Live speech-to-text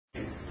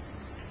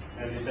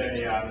as you said,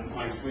 yeah, I'm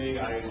Mike Twig.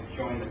 I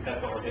joined the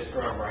Tesla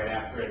Orchestra right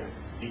after it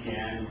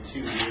began 2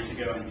 years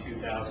ago in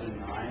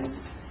 2009.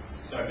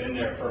 So I've been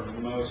there for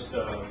most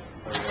of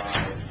the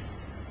ride.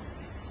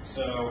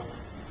 So,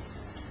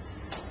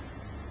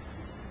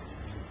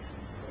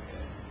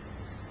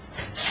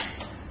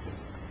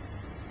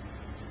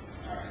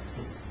 all right.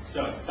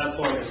 So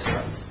Tesla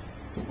Orchestra.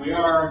 We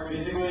are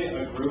basically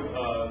a group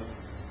of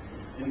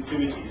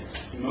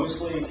enthusiasts,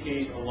 mostly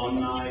case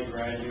alumni,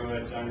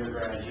 graduates,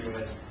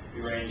 undergraduates. We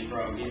range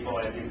from people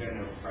I think in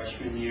a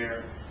freshman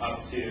year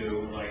up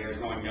to, like, there's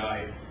one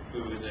guy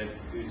who's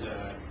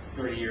a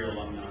 30-year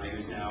alumni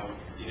who's now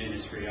in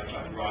industry up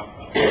at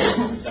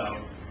Rockwell,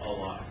 so a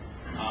lot.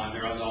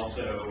 There was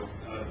also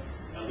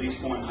at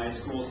least one high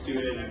school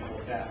student and a couple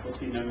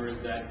faculty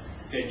members that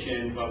pitch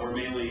in, but we're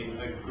mainly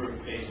a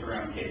group based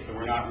around case, so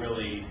we're not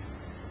really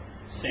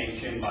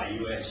sanctioned by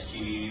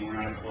USG, we're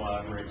not a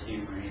club or a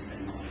team or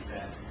anything like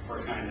that.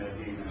 We're kind of,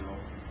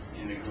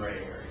 in the gray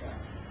area.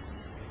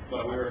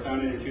 But we were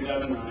founded in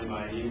 2009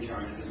 by Ian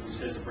Charnes. This was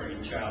his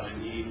brainchild,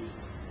 and he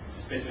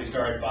just basically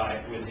started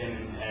with him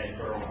and Ed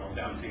for a while,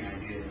 bouncing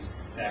ideas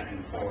back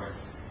and forth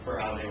for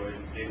how they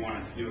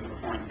wanted to do a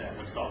performance at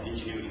what's called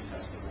Ingenuity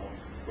Festival,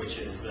 which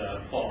is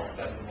the fall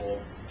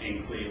festival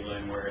in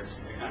Cleveland, where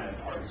it's a kind of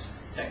arts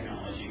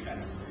technology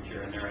kind of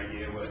merger, and their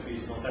idea was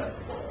musical Tesla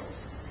coils.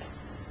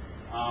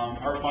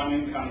 Our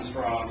funding comes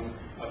from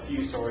a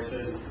few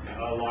sources.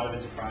 A lot of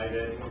it's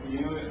private.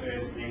 You know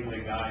the name of the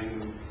guy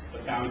the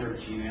founder of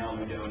Gmail,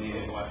 who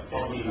donated, what,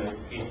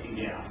 18,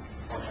 yeah.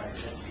 Okay.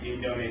 He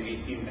donated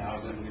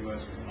 18,000 to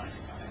us, was a nice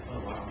guy.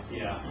 Oh, wow.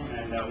 Yeah,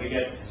 and we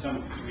get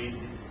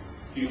we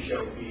do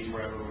show fees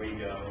wherever we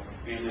go,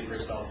 mainly for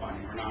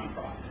self-funding. We're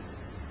non-profit.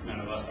 None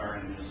of us are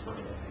in this for a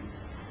living.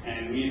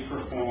 And we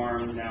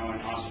perform now in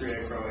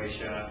Austria,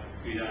 Croatia.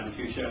 We've done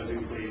 2 shows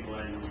in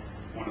Cleveland.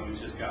 One of them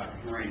just got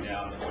rained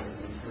out, that would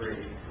have been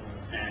 3.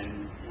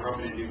 And we're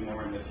hoping to do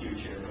more in the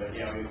future. But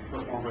yeah, we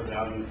performed for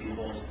 1,000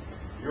 people.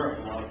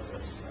 Europe loves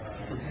us.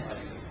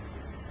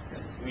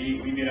 We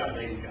beat out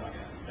Lady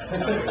Gaga. That's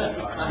how good we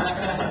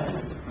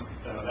are.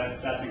 So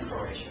that's in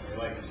Croatia. They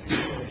like us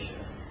in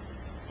Croatia.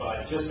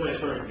 But just as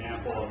for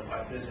example of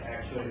what this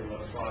actually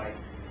looks like,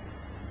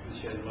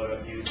 this should load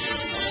up YouTube.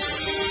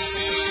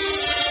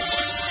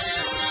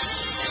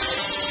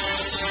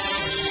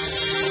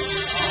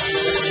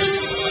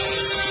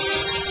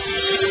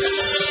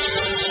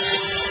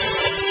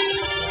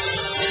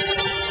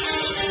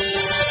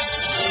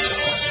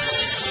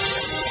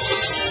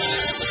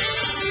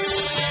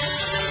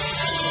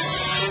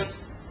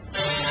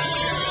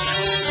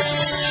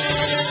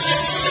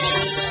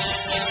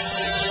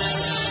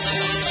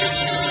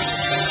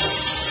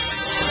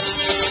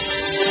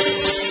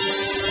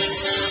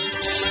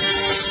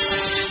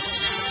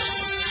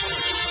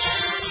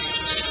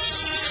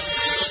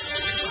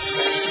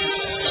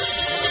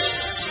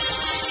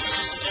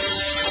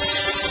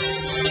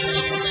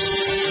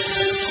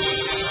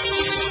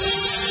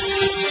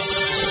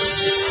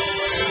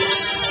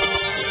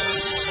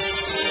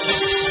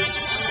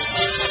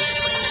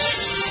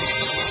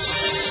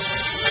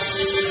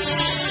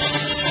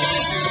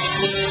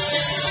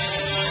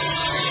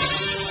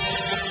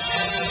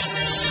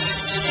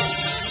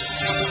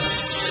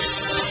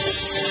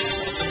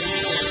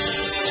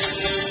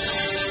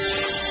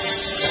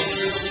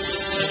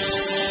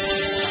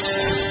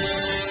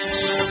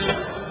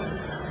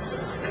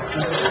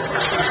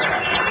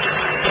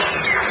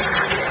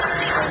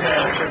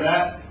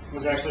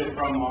 Was actually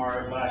from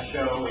our last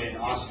show in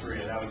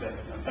Austria. That was at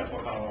a festival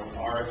called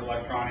Ars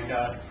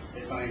Electronica.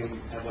 It's something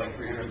that has like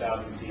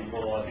 300,000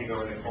 people, I think,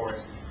 over the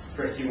course.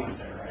 Chris, you went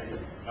there, right?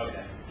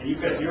 Okay. And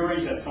you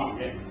arranged that song,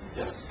 didn't you?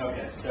 Yes.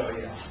 Okay, so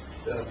yeah.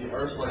 The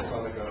Ars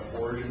Electronica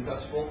Origin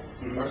Festival.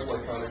 Ars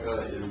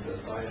Electronica is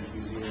a science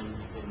museum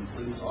in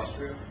Linz,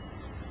 Austria.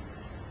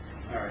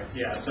 All right,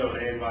 yeah, so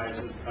they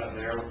advised us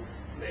there.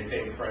 They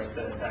paid for us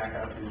to back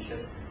up and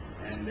ship,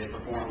 and they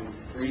performed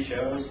 3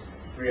 shows.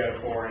 3 out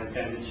of 4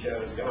 intended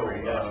shows got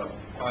rained out.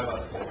 5 out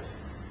of 6.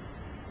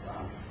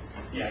 Wow.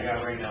 Yeah, I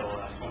got rained out the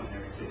last one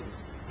there too.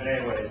 But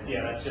anyways,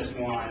 yeah, that's just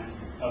one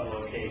of the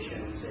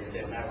locations. They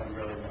did that one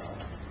really well.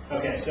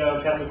 Okay, so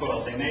Tesla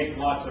coils. They make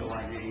lots of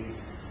lightning,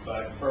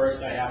 but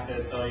first I have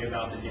to tell you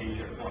about the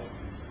danger of lightning.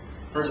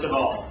 First of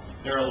all,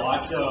 there are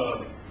lots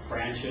of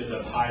branches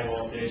of high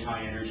voltage,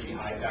 high energy,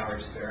 high power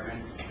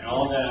experiments, and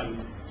all of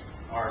them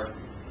are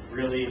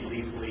really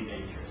lethally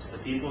dangerous. The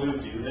people who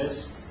do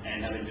this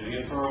and have been doing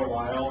it for a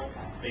while,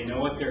 they know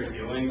what they're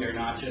doing. They're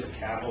not just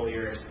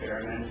cavalier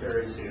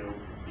experimenters who,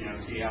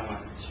 see how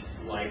much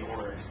light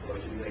or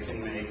explosions they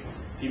can make.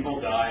 People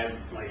die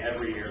like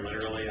every year,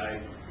 literally. I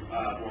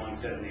belong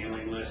to a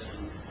mailing list,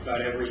 and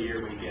about every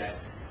year we get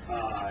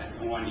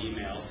one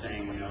email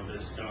saying,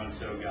 this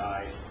so-and-so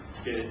guy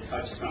did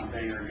touch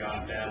something or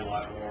got bad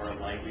luck or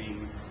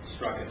lightning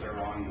struck at the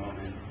wrong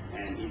moment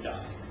and he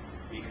died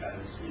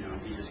because,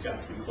 he just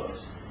got too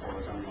close or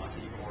was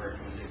unlucky or it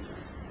was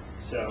ignorant.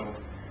 So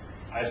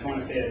I just want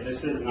to say that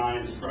this is not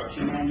an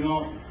instruction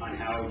manual on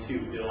how to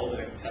build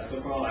a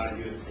Tesla coil, how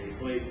to do it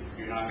safely.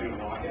 You're not going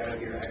to walk out of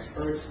here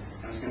experts.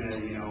 I'm just going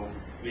to,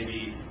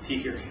 maybe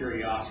pique your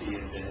curiosity a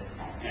bit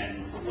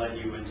and let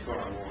you into our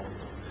world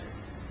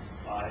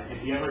a little bit.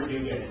 If you ever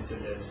do get into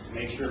this,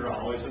 make sure you're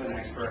always with an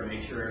expert,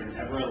 make sure you're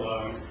never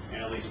alone,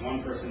 and at least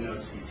one person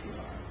knows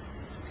CPR,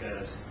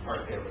 because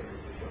heart failure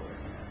is the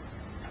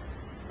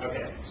killer.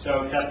 Okay,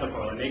 so Tesla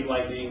coil, they make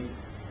lightning,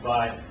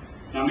 but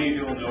not many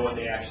people know what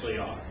they actually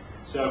are.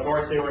 So of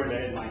course they were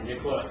invented by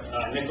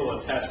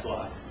Nikola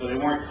Tesla, but they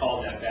weren't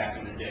called that back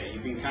in the day. You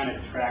can kind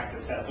of track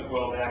the Tesla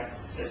coil back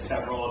to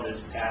several of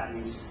his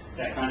patents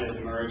that kind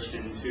of merged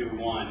into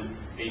one,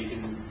 and you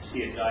can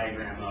see a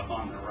diagram up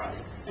on the right.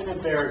 And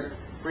it bears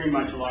pretty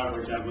much a lot of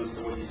resemblance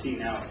to what you see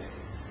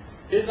nowadays.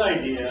 His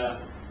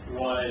idea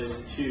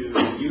was to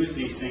use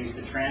these things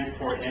to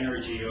transport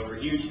energy over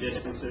huge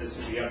distances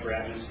through the upper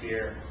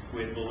atmosphere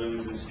with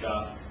balloons and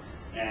stuff,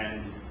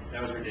 and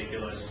that was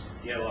ridiculous.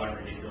 He had a lot of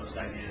ridiculous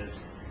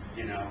ideas.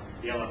 He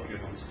had lots of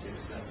good ones too,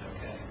 so that's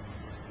okay.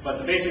 But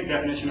the basic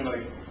definition of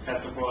a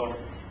Tesla coil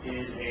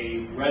is a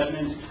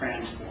resonant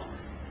transformer.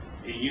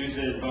 It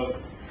uses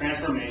both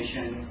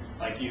transformation,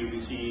 like you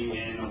see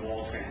in a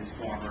wall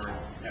transformer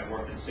that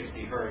works at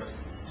 60 hertz,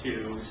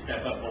 to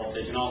step up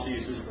voltage, and also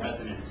uses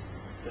resonance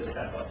to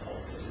step up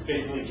voltage. It's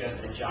basically just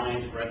a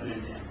giant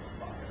resonant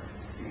amplifier,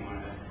 if you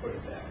want to put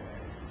it that way.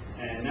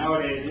 And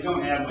nowadays, they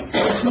don't have much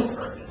practical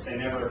purpose. They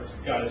never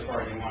got as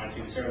far as you wanted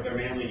to, so they're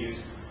mainly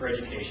used for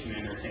education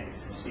and entertainment.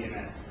 You'll see them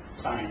at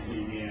science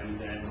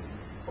museums and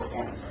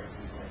performance arts,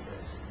 things like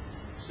this.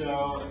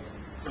 So,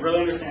 to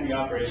really understand the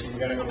operation, you've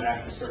got to go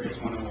back to Circuits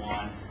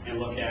 101 and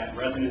look at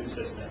resonance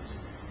systems.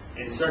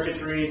 In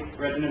circuitry,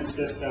 resonance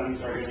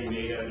systems are going to be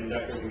made of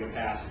inductors and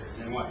capacitors.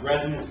 And what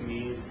resonance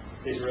means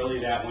is really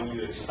that when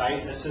you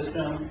excite a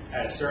system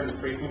at a certain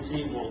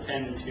frequency, it will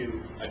tend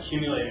to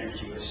accumulate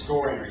energy, or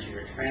store energy,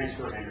 or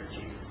transfer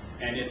energy.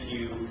 And if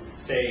you,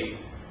 say,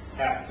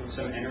 have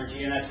some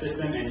energy in that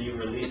system and you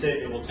release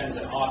it, it will tend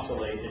to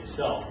oscillate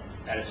itself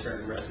at a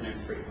certain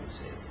resonant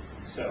frequency.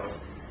 So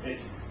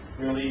it's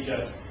really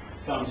just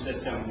some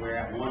system where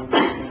at one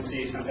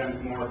frequency,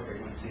 sometimes more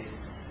frequencies,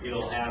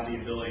 it'll have the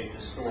ability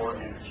to store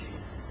energy.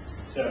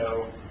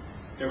 So,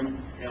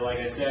 like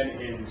I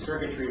said, in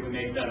circuitry, we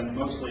make them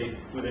mostly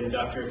with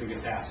inductors and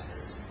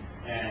capacitors.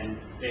 And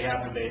they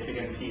have the basic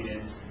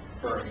impedance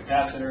for a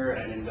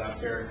capacitor and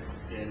inductor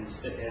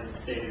is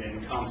stated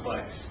in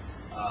complex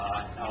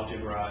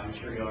algebra. I'm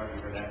sure you'll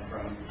remember that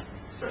from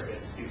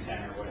Circuits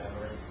 210 or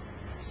whatever.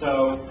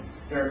 So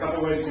there are a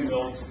couple ways we can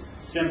build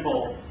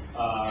simple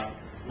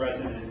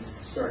resonant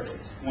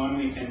circuits. One,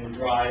 we can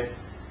drive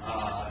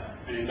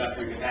an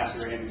inductor and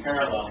capacitor in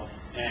parallel,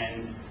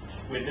 and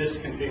with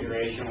this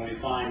configuration, what we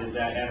find is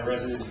that at a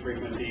resonance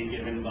frequency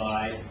given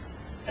by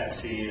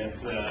SC, that's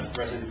the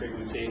resonant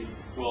frequency,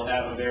 we'll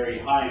have a very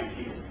high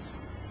impedance.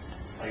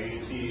 Like you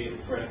can see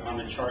on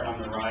the chart on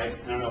the right,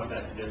 I don't know if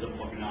that's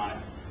visible or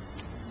not.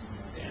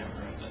 Damn,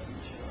 it doesn't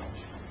show.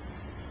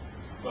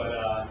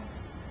 But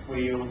what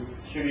you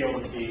should be able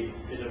to see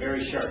is a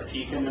very sharp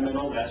peak in the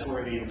middle. That's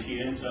where the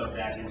impedance of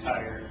that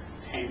entire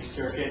tank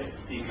circuit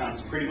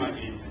becomes pretty much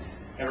infinite.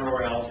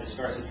 Everywhere else, it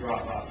starts to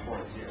drop off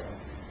towards zero.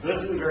 So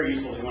this isn't very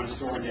useful if you want to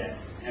store that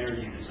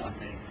energy into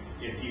something.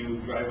 If you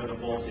drive with a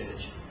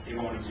voltage, it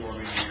won't absorb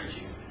any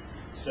energy.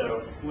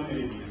 So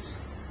limited use.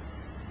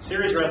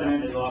 Series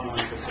resonant is a lot more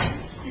specific.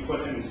 You put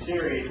them in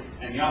series,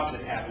 and the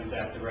opposite happens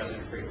at the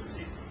resonant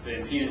frequency. The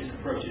impedance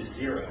approaches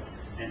zero.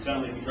 And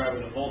suddenly, if you drive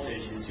with a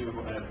voltage into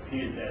an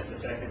impedance that is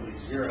effectively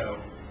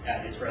zero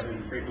at its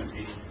resonant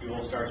frequency, you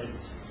will start to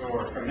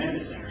store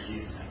tremendous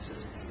energy in that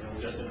system. It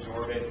will just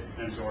absorb it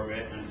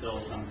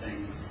until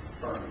something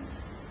burns.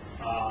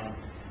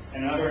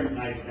 Another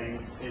nice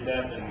thing is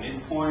at the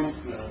midpoint,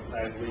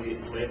 I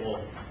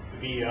label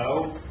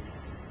VO.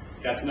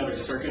 That's another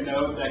circuit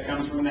node that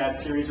comes from that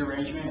series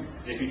arrangement.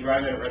 If you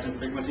drive at a resonant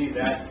frequency,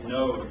 that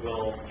node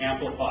will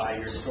amplify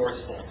your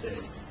source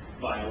voltage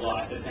by a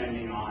lot,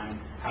 depending on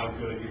how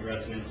good your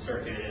resonance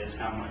circuit is,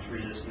 how much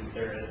resistance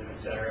there is,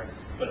 etc.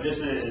 But this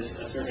is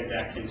a circuit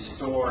that can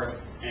store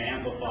and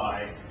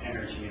amplify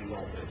energy and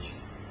voltage.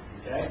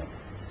 Okay?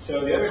 So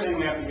the other thing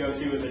we have to go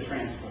to is a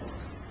transformer.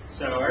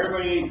 So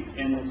everybody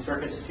in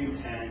Circuits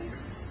 210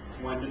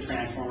 went to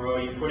transformer. Well,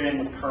 you put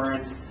in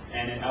current,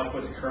 and it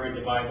outputs current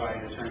divided by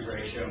the turns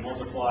ratio,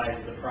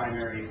 multiplies the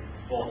primary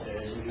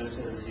voltage, and this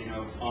is,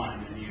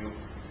 fun, and you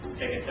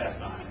take a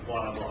test on it,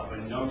 blah, blah, but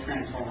no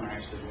transformer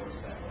actually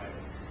works that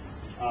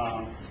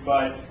way.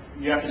 But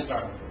you have to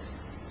start with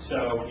this.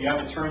 So you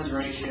have the turns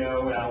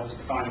ratio, that was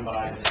defined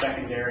by the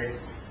secondary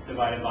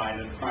divided by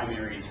the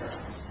primary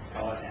turns,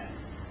 call it N.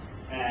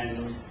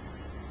 And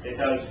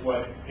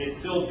it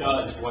still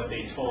does what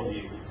they told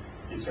you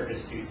in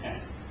Circuits 210.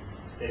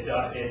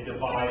 It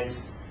divides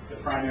the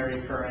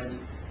primary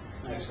current,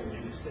 actually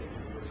made a mistake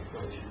in this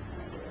equation,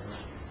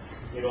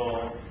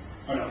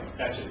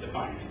 that's just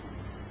defining it.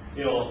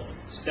 It'll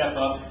step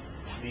up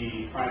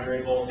the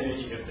primary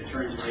voltage if the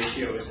turns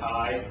ratio is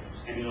high,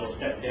 and it'll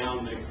step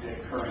down the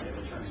current of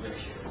the turns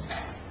ratios.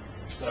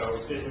 So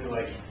it's basically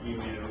like you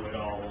knew it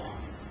all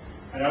along.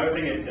 Another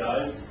thing it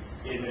does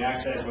is it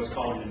acts as what's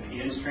called an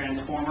impedance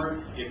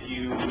transformer. If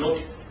you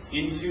look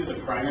into the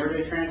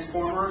primary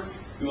transformer,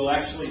 you will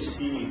actually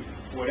see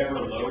whatever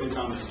load is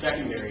on the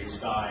secondary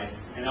side,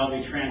 and that'll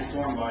be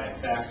transformed by a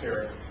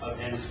factor of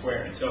n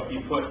squared. So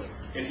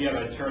if you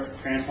have a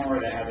transformer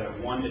that has a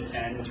 1 to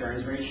 10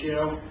 turns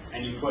ratio,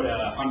 and you put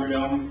a 100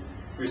 ohm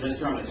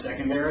resistor on the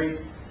secondary,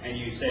 and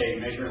you say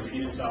measure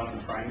impedance on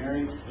the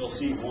primary, you'll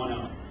see 1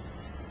 ohm.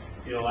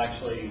 It'll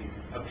actually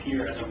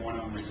appear as a 1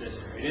 ohm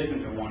resistor. It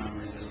isn't a 1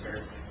 ohm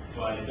resistor,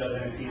 but it does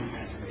an impedance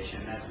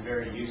transformation. That's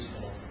very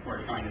useful when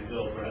we're trying to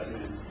build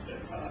resonant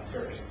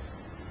circuits.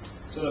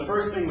 So the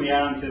first thing we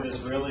add onto this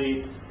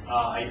really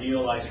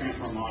idealized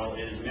transformer model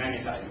is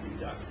magnetizing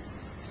inductance.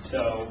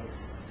 So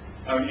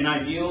in an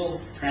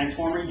ideal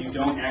transformer, you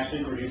don't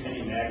actually produce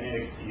any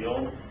magnetic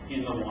field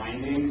in the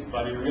windings,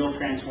 but in a real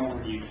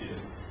transformer you do.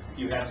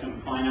 You have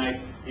some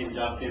finite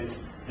inductance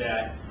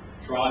that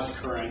draws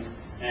current,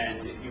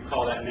 and you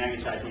call that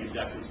magnetizing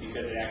inductance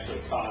because it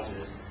actually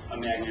causes a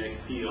magnetic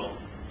field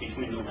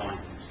between the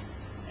windings.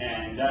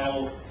 And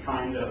that'll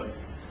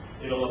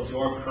it'll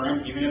absorb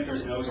current even if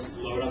there's no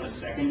load on the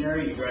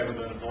secondary. You drive with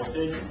a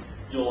voltage,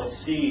 you'll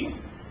see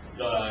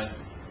the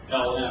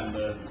LM,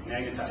 the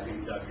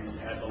magnetizing inductance,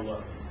 as a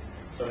load.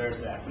 So there's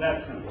that.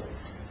 That's simple.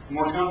 The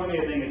more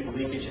complicated thing is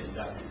leakage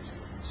inductance.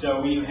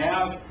 So when you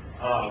have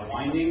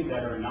windings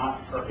that are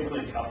not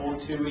perfectly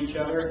coupled to each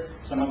other,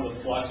 some of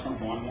the flux from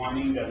one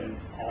winding doesn't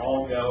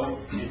all go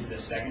into the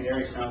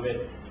secondary, some of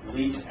it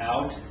leaks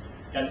out.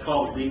 That's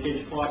called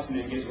leakage flux, and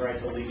it gives rise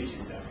to leakage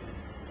inductance.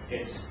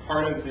 It's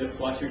part of the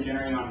flux you're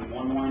generating on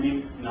one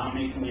winding, not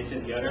making it to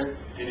the other,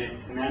 and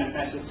it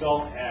manifests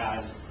itself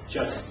as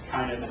just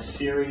kind of a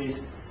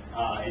series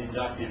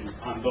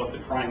inductance on both the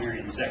primary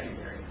and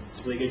secondary.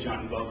 It's leakage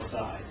on both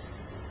sides.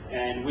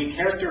 And we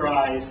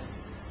characterize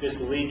this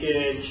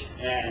leakage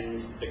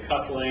and the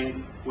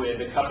coupling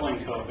with a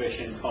coupling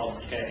coefficient called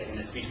K, and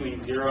it's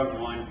between 0 and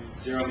 1,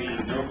 0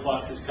 meaning no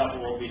flux is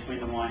couplable between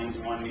the windings,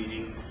 1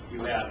 meaning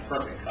you have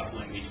perfect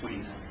coupling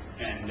between them,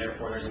 and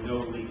therefore there's no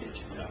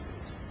leakage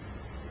inductance.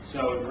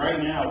 So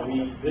right now,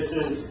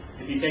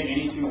 if you take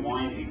any two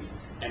windings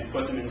and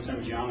put them in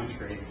some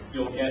geometry,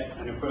 you'll get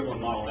an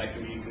equivalent model that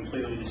can be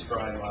completely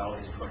described by all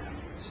these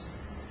parameters,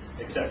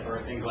 except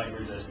for things like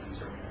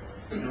resistance or whatever.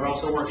 And we're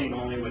also working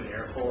only with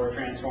air core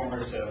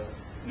transformers, so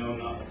no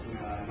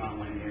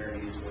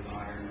non-linearities with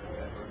iron or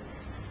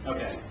whatever.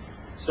 Okay,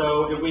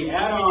 so if we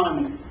add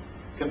on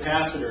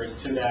capacitors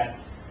to that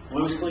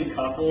loosely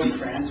coupled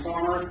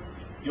transformer,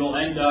 you'll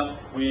end up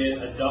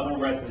with a double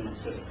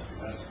resonance system.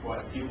 That's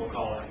what people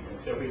call it.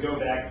 So if we go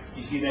back,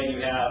 you see that you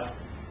have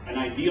an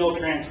ideal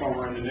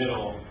transformer in the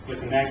middle with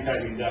some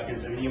magnetizing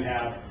inductance, and then you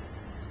have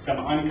some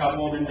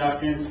uncoupled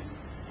inductance.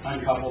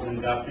 And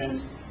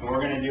what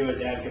we're going to do is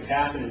add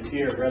capacitance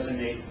here to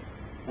resonate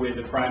with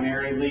the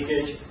primary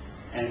leakage,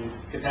 and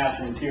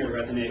capacitance here to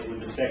resonate with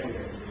the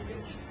secondary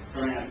leakage.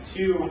 We're going to have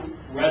two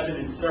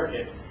resonant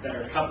circuits that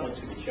are coupled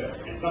to each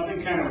other. And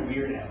something kind of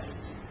weird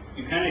happens.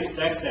 You kind of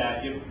expect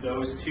that if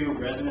those two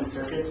resonant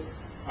circuits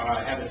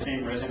have the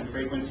same resonant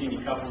frequency and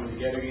you couple them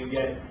together, you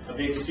get a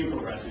big super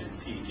resonant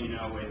peak,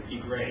 it'd be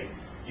great.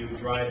 You would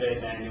drive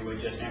it and it would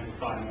just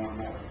amplify more and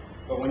more.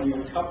 But when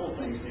you couple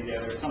things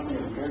together,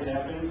 something weird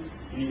happens,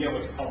 and you get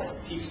what's called a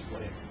peak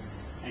split.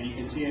 And you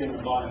can see it in the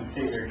bottom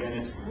figure. Again,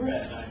 it's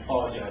red. I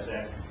apologize.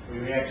 That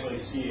what we actually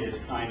see is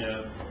kind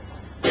of,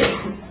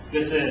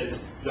 this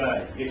is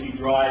if you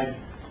drive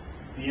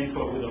the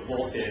input with a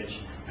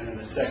voltage, and then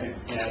the second,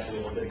 it's a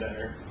little bit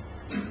better.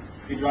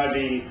 If you drive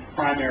the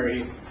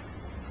primary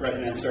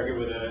resonant circuit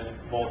with a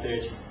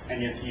voltage,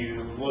 and if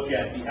you look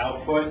at the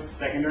output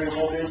secondary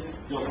voltage,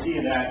 you'll see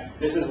that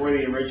this is where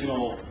the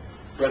original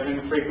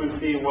resonant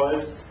frequency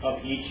was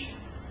of each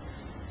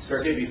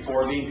circuit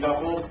before being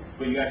coupled,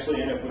 but you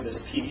actually end up with this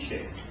peak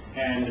shape.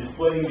 And the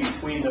splitting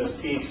between those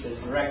peaks is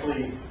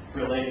directly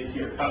related to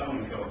your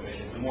coupling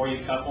coefficient. The more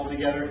you couple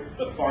together,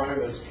 the farther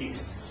those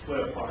peaks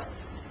split apart.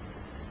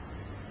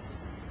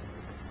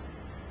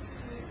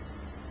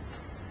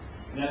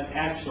 And that's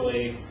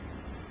actually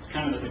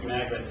kind of the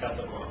schematic of the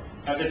Tesla coil.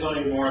 I have to tell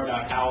you more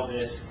about how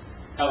those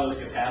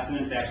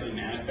capacitance actually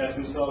manifest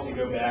themselves. You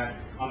go back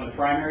on the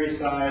primary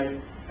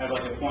side, have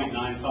like a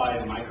 0.95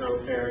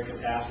 microfarad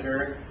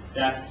capacitor.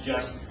 That's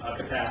just a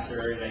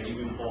capacitor that you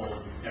can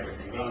hold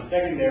everything. But on the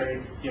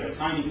secondary, you have a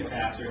tiny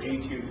capacitor,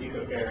 82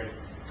 picofarads,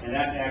 and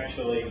that's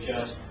actually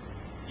just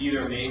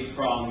either made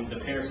from the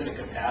parasitic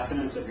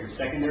capacitance of your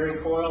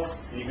secondary coil,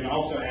 and you can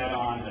also add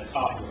on a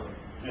top load.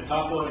 And a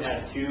top load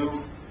has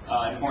two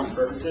important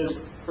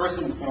purposes. First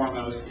and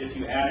foremost, if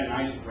you add a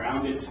nice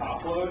grounded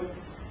top load,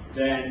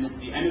 then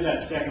the end of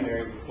that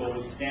secondary will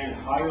withstand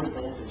higher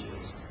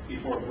voltages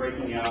before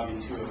breaking out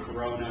into a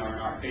corona or an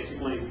arc,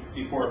 basically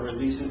before it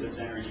releases its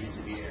energy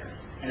into the air.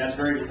 And that's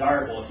very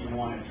desirable if you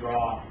want to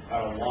draw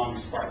out a long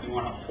spark. You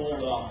want to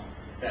hold off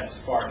that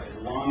spark as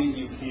long as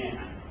you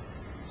can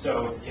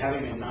So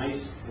having a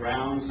nice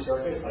round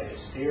surface like a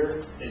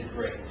sphere is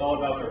great. It's all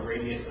about the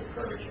radius of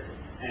curvature.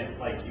 And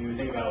like you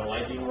think about a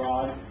lightning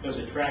rod, those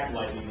attract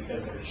lightning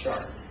because they're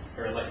sharp.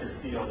 Their electric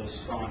field is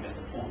strong at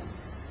the point.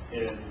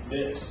 And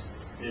this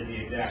is the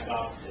exact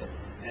opposite.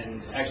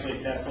 And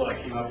actually Tesla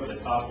came up with a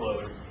top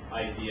load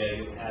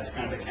idea as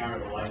kind of a counter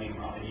to lightning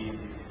rod. He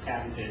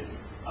patented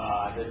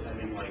this, I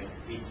think, like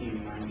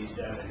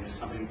 1897. It was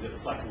something to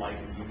deflect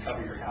lightning. You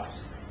cover your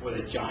house with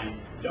a giant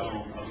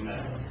dome of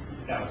metal.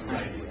 That was his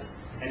idea.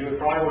 And it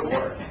probably would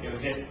work. It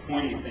would hit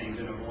pointy things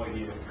and avoid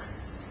you.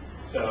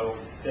 So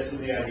this is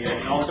the idea.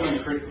 And also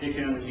it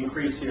can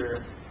increase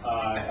your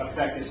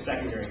effective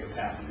secondary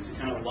capacitance. It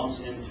kind of lumps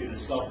into the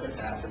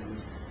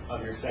self-capacitance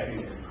of your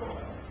secondary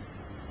coil.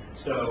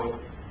 So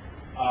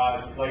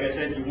like I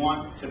said, you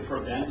want to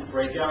prevent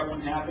breakout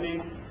from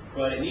happening,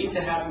 but it needs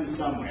to happen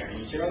somewhere.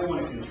 You generally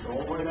want to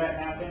control where that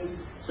happens.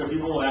 So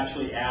people will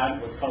actually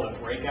add what's called a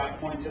breakout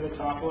point to the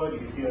top load. You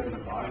can see that in the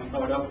bottom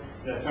photo,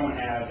 that someone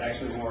has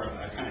actually more of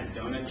a kind of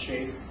donut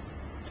shape.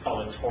 It's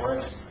called a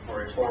torus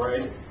or a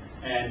toroid.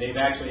 And they've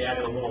actually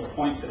added a little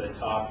point to the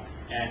top.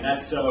 And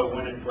that's so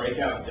when a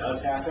breakout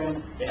does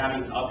happen, it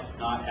happens up,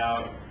 not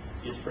out.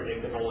 It's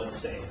predictable, it's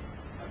safe.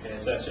 Okay,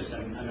 so that's just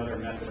another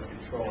method of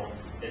control,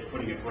 is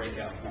putting a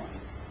breakout point.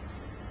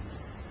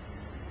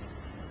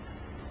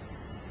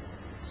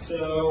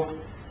 So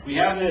we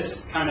have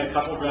this kind of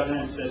coupled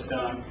resonance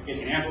system. It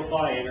can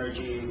amplify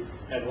energy,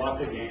 has lots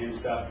of gain and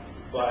stuff,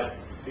 but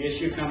the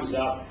issue comes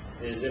up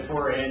is if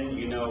we're in,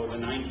 the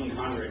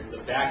 1900s,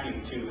 the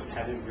vacuum tube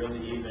hasn't really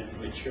even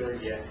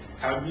matured yet.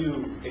 How do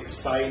you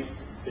excite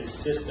this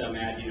system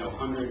at,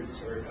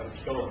 hundreds of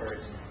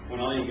kilohertz when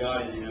all you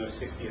got is,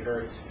 60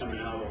 hertz coming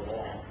out of the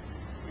wall?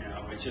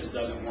 It just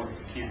doesn't work.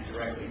 You can't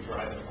directly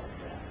drive it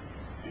like that.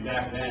 And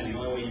back then, the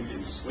only way you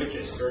can switch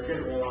a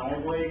circuit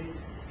reliably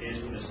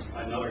is with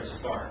another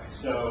spark.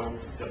 So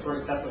the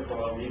first Tesla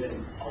coil, and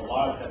even a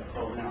lot of Tesla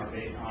coils now, are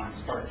based on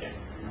spark gap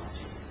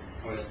technology.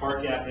 What a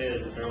spark gap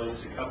is really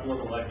just a couple of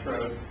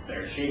electrodes that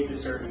are shaped a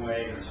certain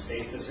way and are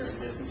spaced a certain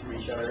distance from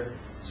each other,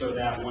 so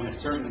that when a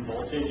certain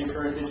voltage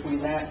occurs between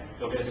that,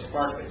 you'll get a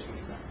spark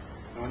between them.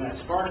 And when that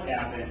spark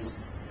happens,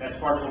 that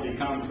spark will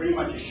become pretty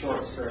much a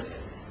short circuit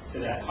to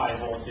that high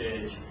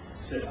voltage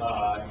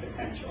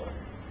potential.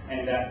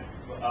 And that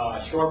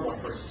short will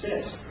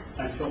persist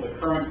until the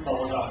current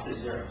falls off to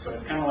zero. So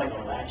it's kind of like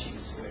a latching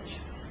switch.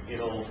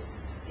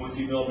 Once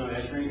you build an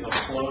entry, it'll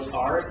close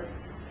hard,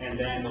 and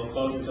then it'll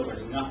close until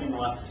there's nothing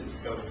left to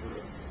go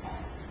through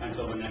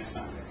until the next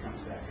time it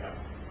comes back up.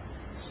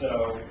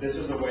 So this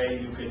is the way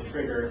you could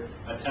trigger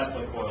a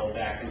Tesla coil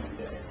back in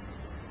the day.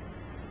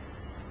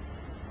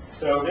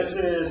 So this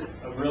is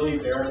a really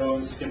bare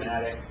bones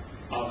schematic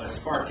of a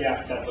spark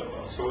gap Tesla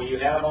coil. So what you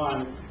have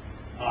on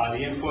the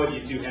input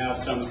is you have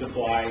some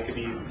supply. It could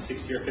be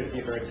 60 or 50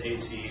 hertz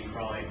AC,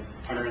 probably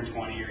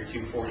 120 or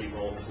 240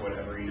 volts,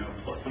 whatever,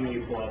 something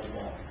you pull out the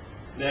wall.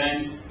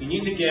 Then you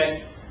need to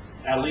get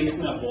at least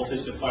enough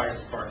voltage to fire a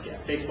spark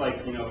gap. It takes like,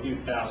 a few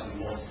thousand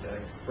volts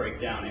to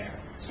break down air.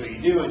 So what you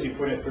do is you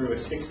put it through a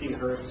 60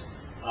 hertz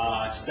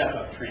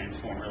step-up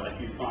transformer like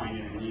you'd find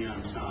in a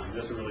neon sign.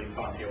 Those are really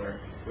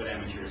popular with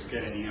amateurs.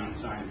 Get a neon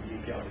sign and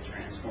ink out the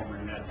transformer,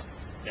 and that's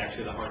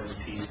actually the hardest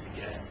piece to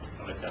get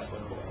of a Tesla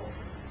coil.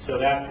 So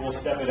that will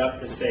step it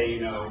up to say,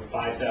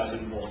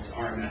 5,000 volts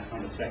RMS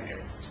on the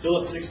secondary.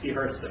 Still at 60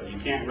 hertz though. You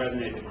can't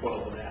resonate the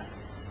coil with that.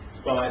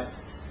 But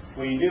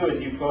what you do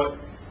is you put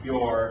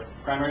your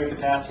primary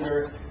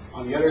capacitor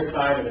on the other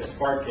side of a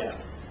spark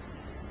gap.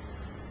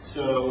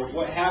 So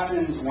what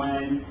happens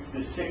when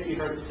the 60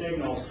 hertz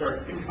signal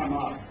starts to come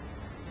up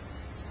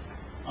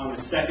on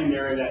the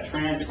secondary of that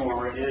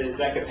transformer is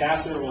that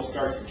capacitor will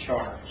start to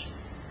charge.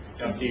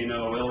 Up to,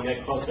 it'll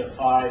get close to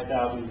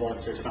 5,000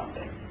 volts or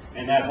something.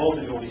 And that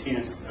voltage will be seen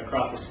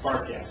across a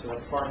spark gap. So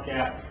that spark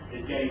gap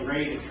is getting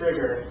ready to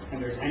trigger,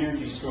 and there's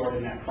energy stored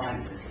in that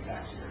primary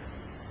capacitor.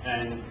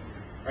 And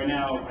right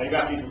now, I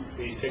got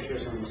these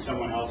pictures from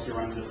someone else who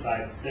runs this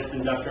side. This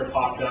inductor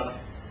popped up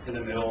in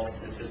the middle.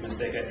 It's his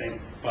mistake, I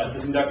think. But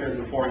this inductor is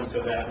important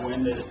so that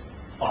when this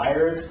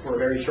fires for a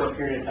very short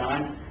period of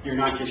time, you're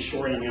not just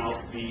shorting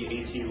out the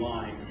AC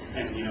line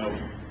and,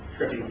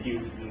 tripping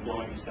fuses and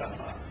blowing stuff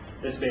up.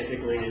 This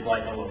basically is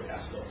like a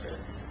low-pass filter.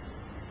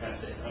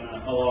 That's it,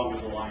 along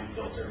with a line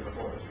filter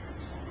before the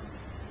transformer.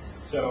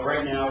 So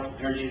right now,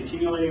 energy is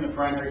accumulating in the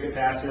primary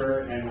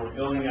capacitor, and we're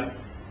building up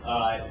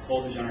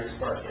voltage on our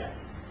spark gap.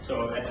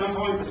 So at some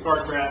point, the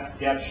spark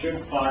gap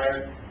should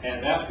fire,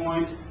 and at that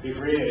point, we've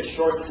created a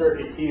short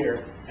circuit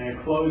here and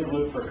a closed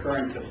loop for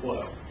current to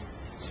flow.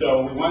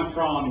 So we went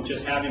from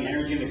just having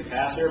energy in the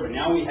capacitor, but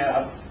now we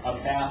have a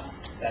path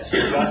that's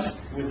just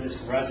with this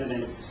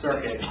resonant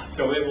circuit,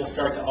 so it will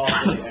start to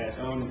oscillate at its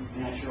own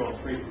natural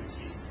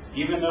frequency.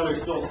 Even though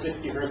there's still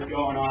 60 hertz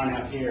going on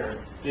out here,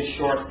 this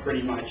short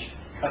pretty much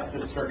cuts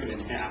the circuit in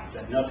half,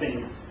 that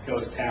nothing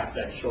goes past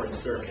that short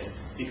circuit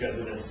because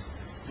of this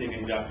big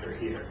inductor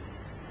here.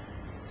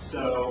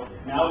 So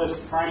now this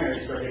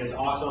primary circuit is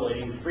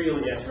oscillating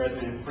freely at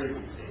resonant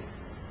frequency.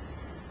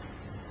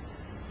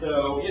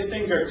 So if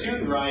things are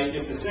tuned right,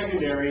 if the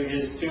secondary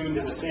is tuned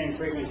to the same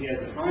frequency as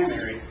the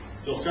primary,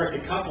 you'll start to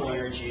couple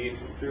energy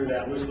through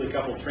that loosely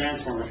coupled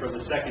transformer for the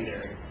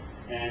secondary.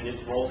 And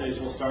its voltage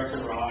will start to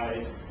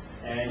rise,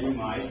 and you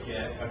might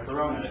get a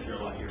corona if you're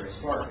lucky, or a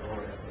spark, or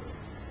whatever.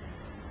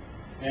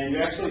 And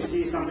you actually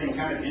see something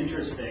kind of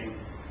interesting.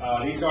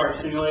 These are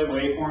simulated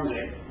waveforms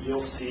that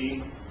you'll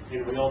see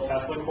in real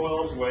Tesla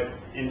coils. What,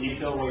 in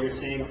detail, what you're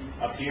seeing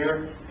up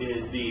here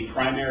is the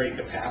primary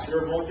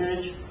capacitor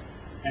voltage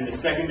and the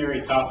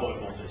secondary top load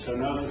voltage. So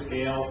notice the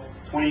scale,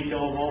 20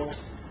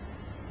 kilovolts,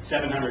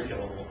 700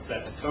 kilovolts.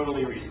 That's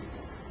totally reasonable.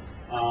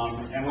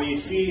 And what you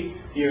see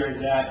here is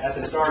that at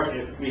the start,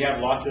 if we have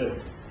lots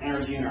of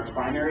energy in our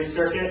primary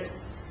circuit,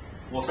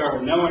 we'll start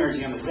with no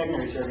energy on the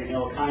secondary circuit, and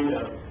it'll kind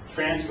of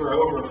transfer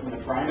over from the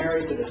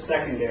primary to the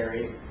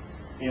secondary,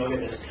 and you'll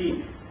get this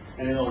peak,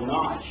 and it'll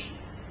notch,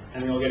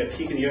 and then you'll get a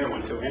peak in the other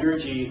one. So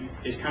energy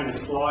is kind of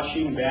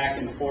sloshing back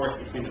and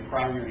forth between the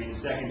primary and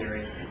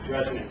secondary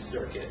resonance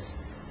circuits,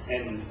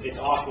 and it's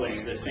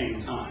oscillating at the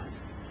same time.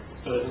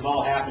 So this is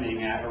all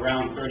happening at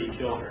around 30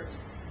 kilohertz.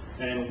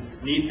 And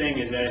neat thing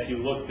is that if you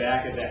look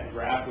back at that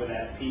graph with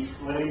that peak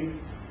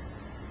splitting,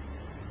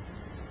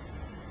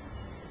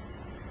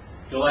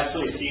 you'll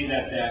actually see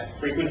that that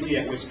frequency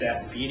at which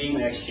that beating,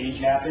 the exchange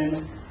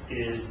happens,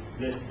 is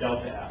this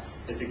delta F.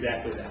 It's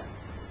exactly that.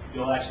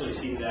 You'll actually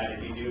see that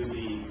if you do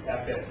the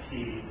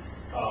FFT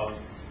of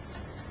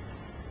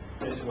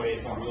this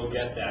waveform, you'll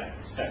get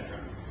that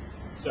spectrum.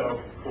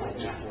 So, cool,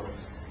 that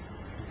works.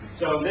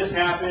 So this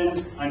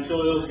happens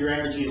until your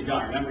energy is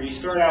gone. Remember, you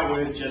start out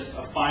with just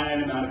a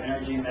finite amount of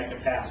energy in that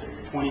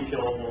capacitor, 20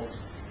 kilovolts,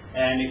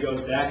 and it goes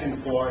back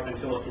and forth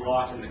until it's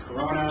lost in the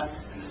corona,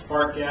 and the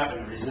spark gap,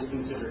 and the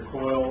resistance of your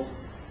coils,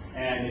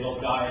 and it'll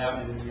die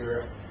out, and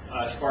your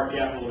spark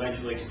gap will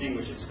eventually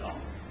extinguish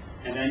itself.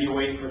 And then you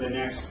wait for the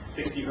next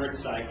 60 hertz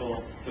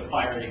cycle to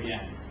fire it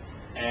again.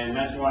 And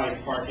that's why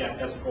spark gap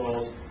Tesla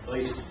coils, at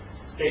least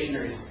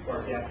stationary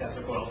spark gap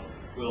Tesla coils,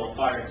 will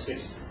fire at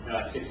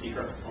 60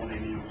 hertz, only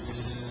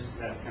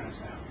that kind of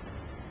sound.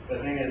 The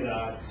thing is,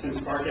 since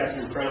spark gaps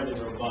are incredibly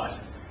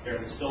robust,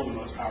 they're still the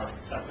most powerful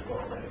Tesla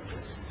coils that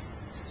exist.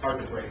 It's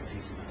hard to break a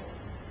piece of metal,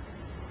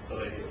 but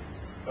they do.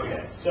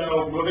 Okay,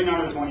 so moving on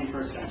to the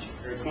 21st century,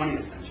 or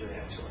 20th century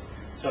actually.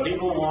 So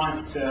people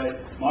want to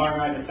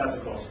modernize the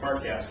Tesla coil,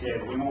 spark gaps, yeah,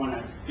 but we want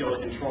to be able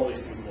to control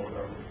these things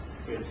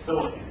with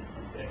silicon,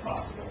 if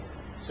possible.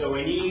 So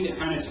we need a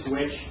kind of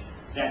switch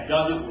that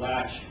doesn't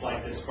latch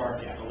like the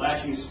spark gap. The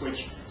latching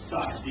switch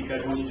sucks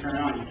because when you turn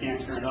it on, you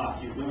can't turn it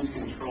off. You lose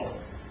control.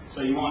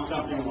 So you want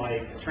something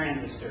like a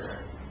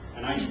transistor,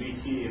 an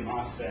IGBT, a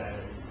MOSFET,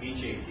 a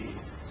BJT,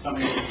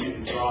 something that you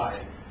can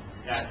drive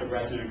at the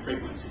resonant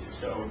frequency.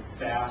 So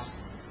fast,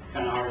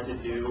 kind of hard to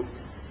do,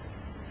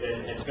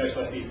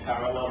 especially at these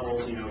power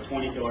levels,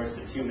 20 kilohertz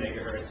to 2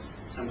 megahertz,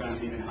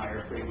 sometimes even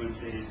higher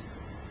frequencies,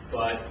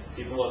 but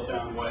people have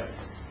found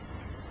ways.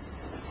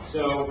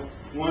 So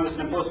one of the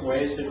simplest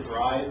ways to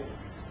drive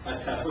a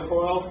Tesla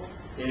coil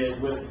is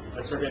with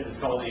a circuit that's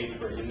called an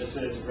H-bridge, and this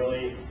is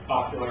really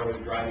popular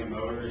with driving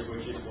motors,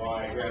 which is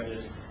why I grabbed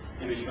this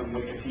image from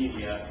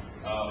Wikipedia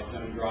of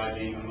them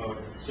driving a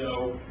motor.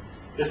 So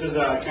this is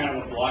a kind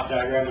of a block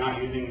diagram,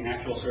 not using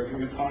actual circuit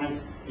components.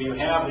 What you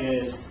have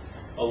is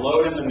a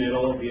load in the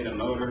middle, be it a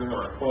motor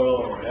or a coil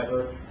or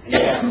whatever, and you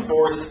have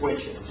 4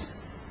 switches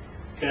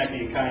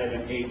connecting kind of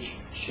an H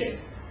shape.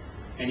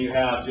 And you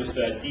have just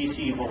a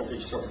DC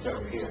voltage source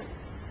over here.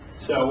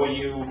 So what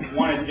you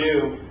want to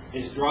do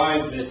is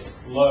drive this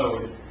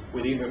load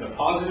with either the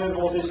positive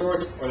voltage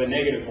source or the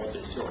negative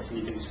voltage source. And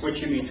you can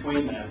switch in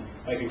between them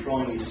by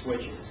controlling these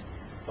switches.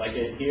 Like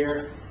it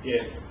here,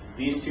 if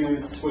these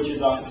 2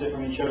 switches opposite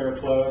from each other are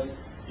closed,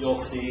 you'll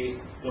see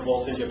the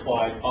voltage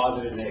applied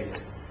positive,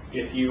 negative.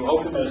 If you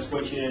open those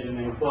switches and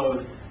then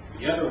close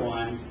the other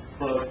ones,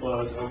 close,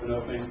 close, open,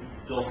 open,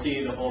 you'll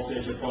see the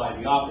voltage applied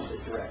in the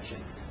opposite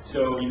direction.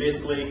 So you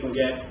basically can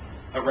get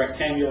a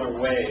rectangular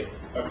wave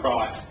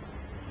across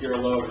your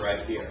load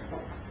right here.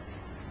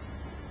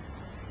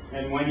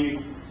 And when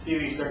you see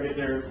these circuits,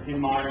 they're in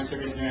modern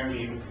circuits, they're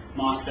going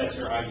MOSFETs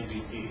or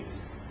IGBTs.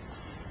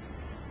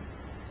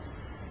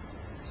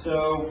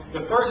 So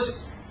the first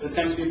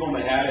attempts people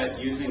had at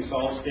using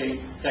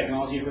solid-state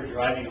technology for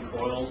driving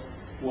coils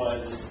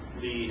was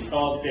the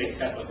solid-state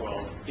Tesla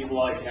coil. People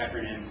like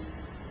acronyms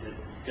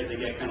because they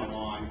get kind of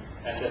long,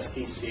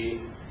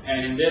 SSTC.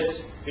 And in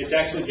this, it's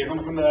actually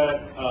different from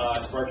the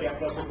spark gap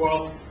Tesla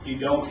coil. You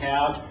don't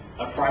have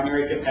a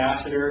primary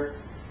capacitor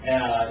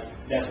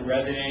that's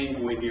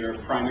resonating with your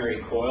primary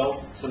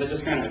coil. So this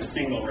is kind of a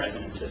single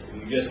resonance system.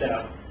 You just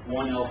have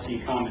one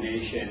LC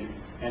combination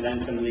and then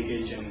some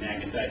leakage and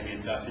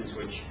magnetizing inductance,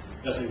 which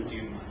doesn't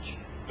do much.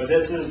 But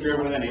this is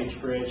driven with an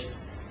H-bridge,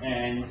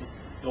 and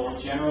they'll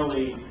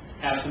generally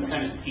have some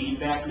kind of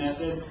feedback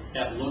method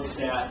that looks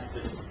at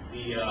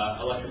the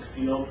electric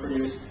field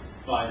produced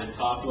by the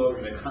top load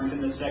or the current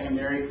in the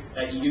secondary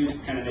that you use to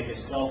kind of make a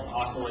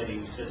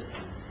self-oscillating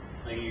system.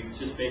 Like you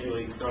just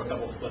basically throw a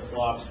couple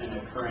flip-flops and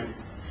a current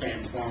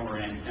transformer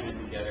and antenna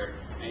together,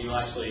 and you'll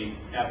actually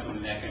have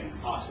something that can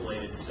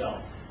oscillate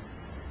itself.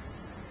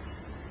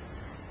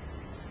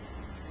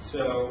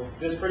 So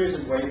this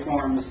produces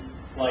waveforms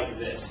like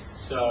this.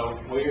 So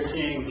what you're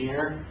seeing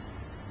here,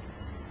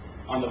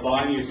 on the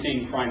bottom you're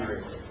seeing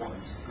primary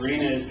waveforms.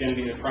 Green is going to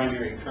be the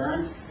primary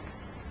current,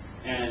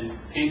 and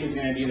pink is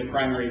going to be the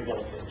primary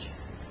voltage.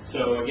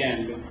 So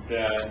again,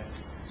 the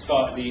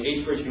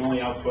H-bridge can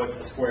only output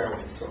a square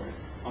wave story.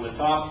 On the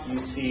top, you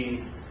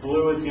see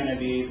blue is going to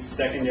be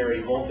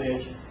secondary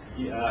voltage,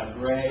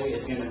 gray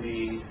is going to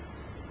be,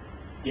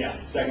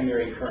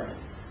 secondary current.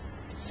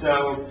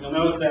 So you'll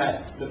notice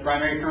that the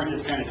primary current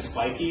is kind of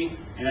spiky,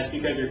 and that's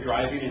because you're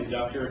driving an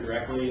inductor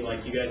directly.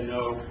 Like, you guys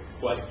know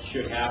what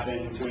should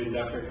happen to an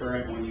inductor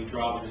current when you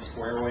draw the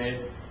square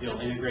wave.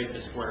 You'll integrate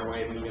the square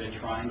wave and you'll get a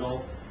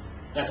triangle.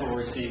 That's what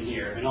we're seeing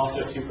here. And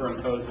also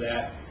superimpose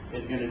that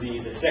is going to be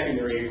the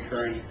secondary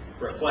current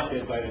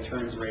reflected by the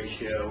turns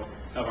ratio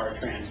of our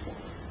transformer.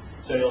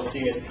 So you'll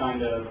see it's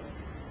kind of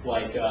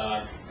like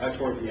out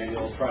towards the end,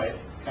 it'll try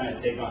kind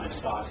of take on a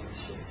stocky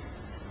shape.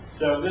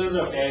 So this is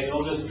okay.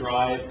 It'll just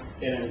drive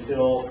it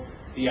until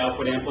the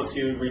output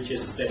amplitude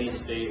reaches steady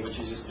state, which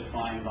is just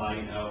defined by,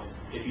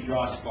 if you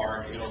draw a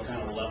spark, it'll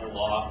kind of level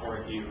off, or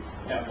if you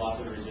have lots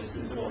of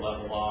resistance, it'll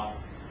level off.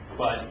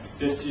 But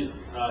this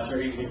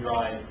circuit can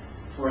drive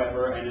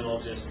forever, and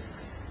it'll just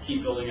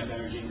keep building up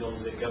energy until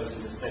it goes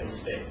into steady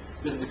state.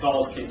 This is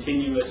called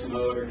continuous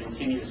mode or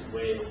continuous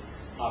wave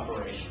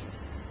operation.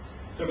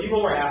 So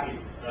people were happy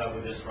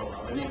with this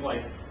rollout. They make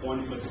like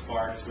 1-foot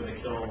sparks with a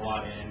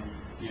kilowatt in,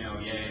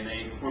 yay, and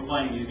they were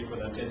playing music with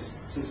them, because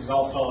since it's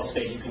all solid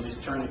state, you can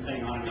just turn the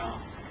thing on and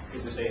off. You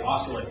can just say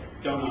oscillate,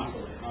 don't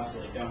oscillate,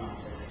 oscillate, don't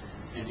oscillate,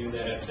 and do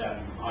that at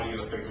that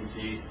audio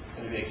frequency,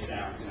 and it makes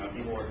sound.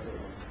 People were thrilled.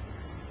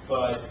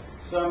 But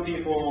some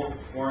people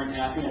weren't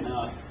happy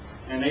enough,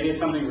 and they did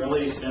something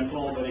really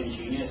simple but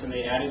ingenious, and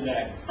they added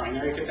that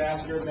primary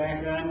capacitor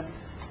back then.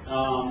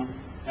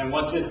 And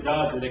what this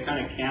does is it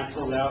kind of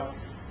cancels out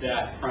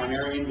that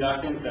primary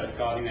inductance that's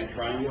causing that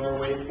triangular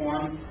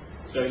waveform.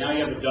 So now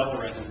you have a double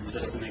resonance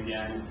system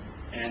again,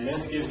 and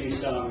this gives you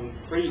some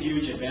pretty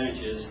huge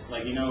advantages.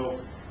 Like,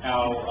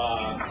 how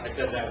I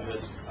said that with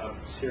this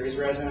series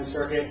resonance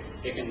circuit,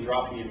 it can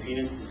drop the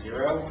impedance to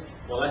 0.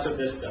 Well, that's what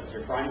this does.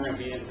 Your primary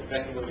impedance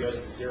effectively goes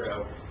to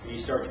 0, and you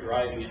start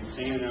driving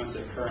insane amounts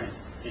of current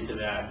into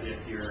that if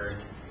you're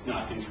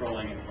not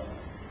controlling it well.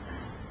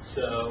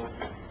 So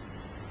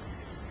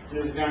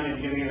this is kind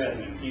of giving you as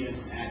an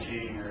impedance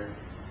matching or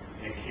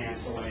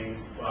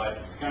canceling, but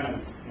it's kind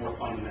of more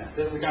fun than that.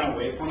 This is the kind of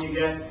waveform you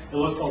get. It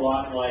looks a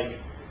lot like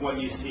what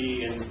you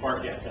see in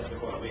SparkTalks Tesla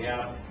coil. We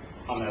have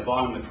on the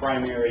bottom the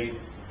primary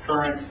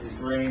current is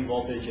green,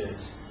 voltage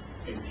is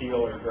in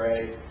teal or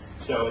gray.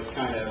 So it's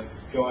kind of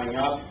going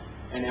up,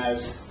 and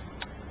as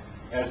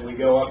we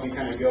go up, we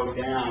kind of go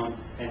down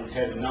and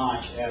head a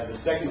notch as the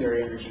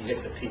secondary energy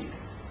hits a peak.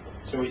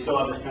 So we still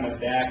have this kind of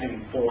back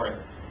and forth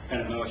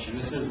kind of motion.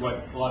 This is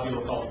what a lot of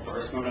people call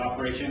burst mode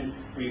operation,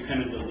 where you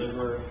kind of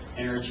deliver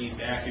energy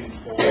back and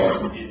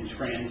forth in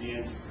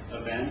transient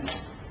events.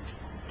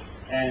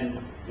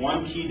 And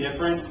one key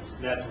difference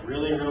that's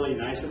really, really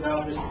nice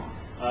about this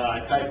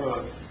type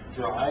of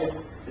drive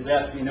is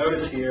that if you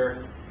notice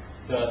here,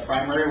 the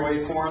primary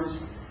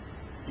waveforms,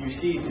 you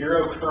see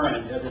 0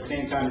 current at the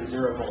same time as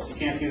 0 volts. You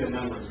can't see the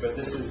numbers, but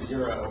this is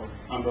 0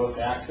 on both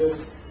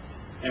axes.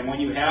 And when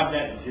you have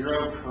that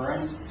 0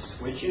 current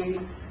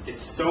switching,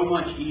 it's so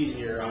much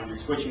easier on your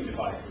switching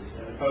devices,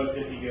 as opposed to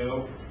if you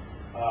go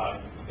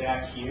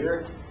back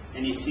here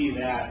and you see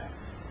that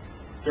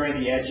during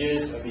the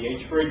edges of the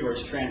H-bridge where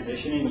it's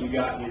transitioning, you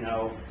got,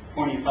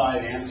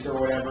 25 amps or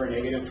whatever,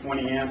 negative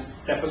 20 amps.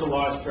 That puts a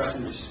lot of stress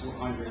on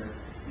your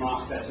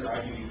MOSFETs or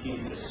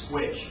IGBTs to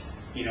switch,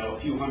 a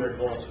few hundred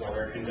volts while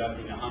they're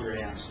conducting 100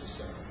 amps or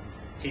so.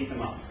 Heats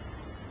them up.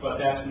 But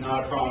that's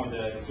not a problem with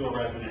the dual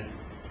resonant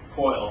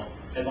coil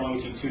as long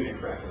as you tune it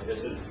correctly.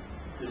 This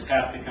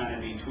has to kind of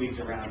be tweaked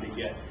around to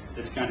get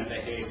this kind of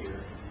behavior.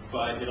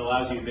 But it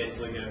allows you to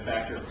basically get a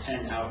factor of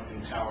 10 out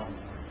in power more,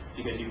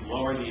 because you've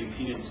lowered the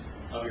impedance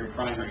of your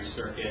primary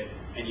circuit,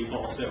 and you've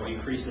also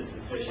increased its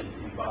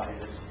efficiency by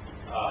this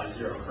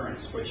 0 current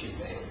switching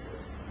behavior.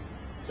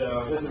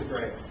 So this is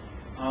great.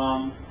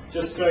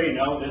 Just so you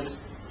know,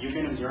 you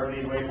can observe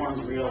these waveforms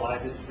in real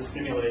life. This is a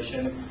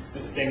simulation.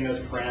 This is taking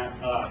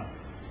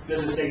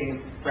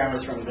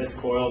parameters from this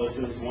coil. This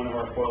is one of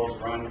our coils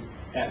run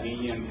at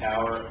medium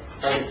power.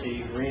 Hard to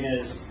see. Green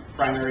is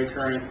primary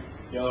current,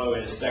 yellow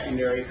is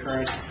secondary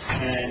current,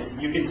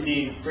 and you can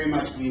see pretty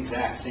much the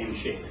exact same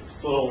shape.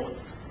 It's a little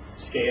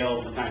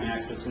scale, the time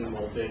axis and the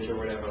voltage or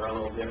whatever are a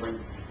little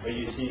different, but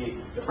you see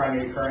the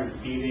primary current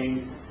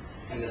peaking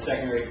and the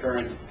secondary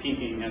current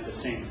peaking at the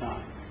same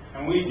time.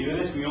 And when we do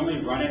this, we only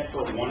run it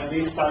for one of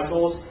these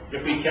cycles.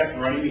 If we kept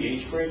running the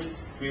H-bridge,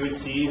 we would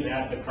see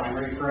that the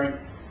primary current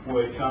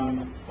would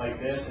come like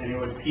this, and it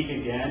would peak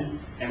again,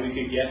 and we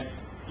could get,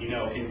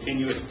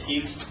 continuous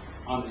peaks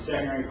on the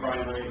secondary,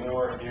 primary,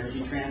 more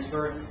energy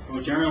transfer. We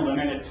would generally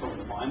limit it to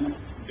one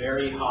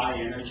very high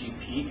energy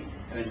peak,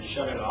 and then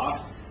shut it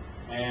off.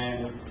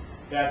 And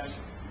that's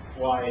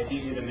why it's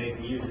easy to make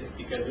music,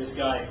 because this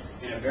guy,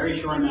 in a very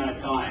short amount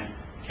of time,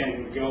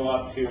 can go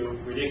up to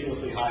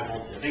ridiculously high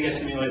voltage. I think I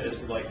simulated this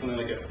with like something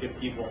like a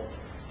 50 volt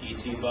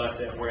DC bus,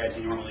 whereas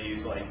you normally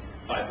use like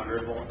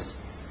 500 volts.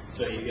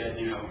 So you get,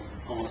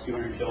 almost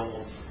 200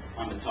 kilovolts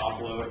on the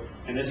top load.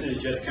 And this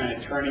is just kind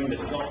of turning the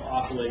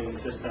self-oscillating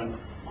system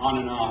on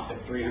and off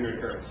at 300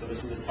 hertz. So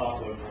this is the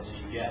top load voltage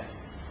you get.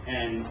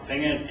 And the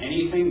thing is,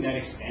 anything that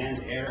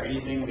expands air,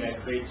 anything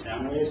that creates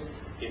sound waves,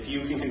 if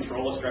you can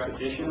control its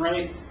repetition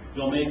rate,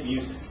 you'll make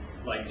music.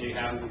 Like it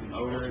happens with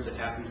motors, it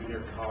happens in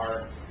your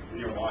car, in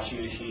your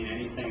washing machine,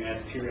 anything that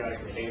has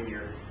periodic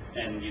behavior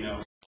and,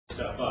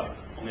 stuff up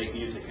will make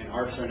music. And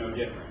arcs are no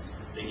different.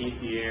 They heat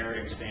the air,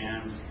 it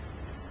expands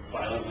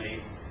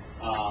violently.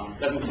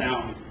 Doesn't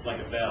sound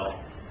like a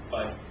bell,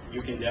 but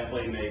you can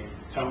definitely make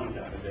tones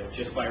out of it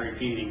just by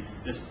repeating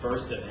this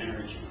burst of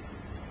energy.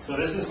 So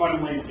this is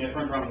fundamentally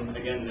different from,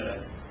 again,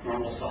 the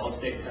normal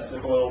solid-state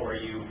Tesla coil where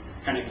you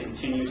kind of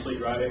continuously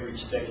drive it,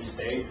 reach steady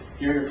state.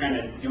 Here you're kind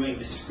of doing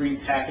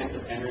discrete packets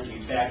of energy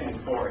back and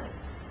forth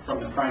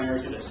from the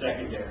primary to the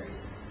secondary.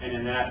 And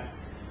in that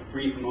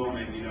brief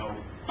moment,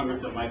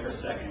 hundreds of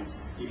microseconds,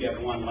 you get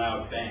one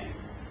loud bang.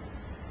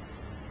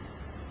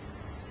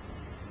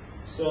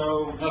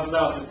 So enough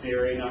about the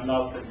theory, enough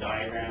about the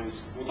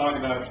diagrams. We'll talk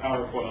about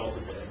power coils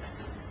a bit.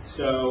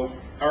 So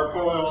power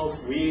coils,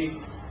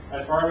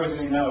 as far as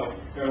we know,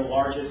 they're the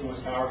largest,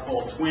 most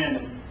powerful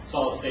twin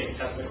solid-state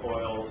Tesla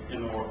coils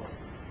in the world.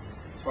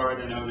 As far as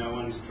I know, no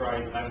one's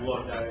tried. I've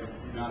looked. I've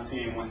not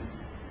seen anyone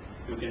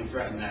who can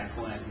threaten that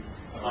claim.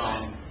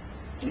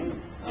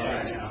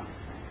 Yeah.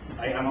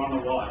 I'm on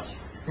the watch.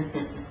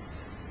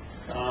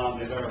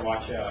 They better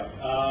watch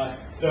out.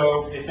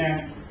 So they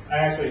stand. I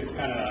actually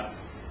kind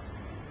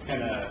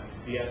of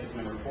BS is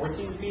number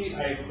 14 feet.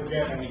 I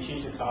forget when we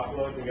changed the top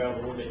loads, it got a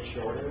little bit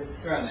shorter.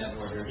 They're on that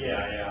order.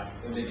 Yeah.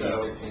 Maybe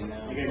So 15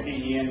 now. you can see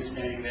Ian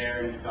standing there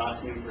in his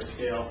costume for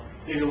scale.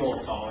 Maybe a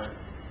little taller.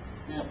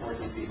 Yeah,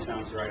 14 feet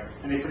sounds right.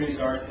 And they produce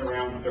arcs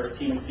around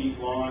 13 feet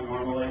long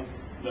normally,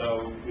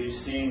 though we've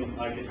seen,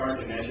 like, it's hard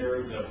to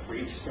measure the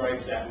freak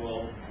strikes that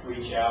will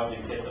reach out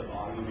and hit the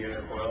bottom of the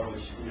other coil,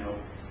 which,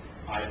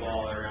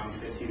 eyeball around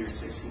 15 or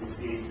 16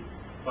 feet,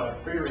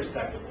 but pretty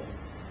respectable.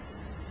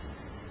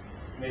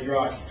 They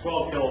draw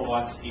 12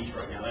 kilowatts each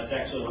right now. That's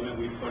actually the limit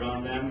we put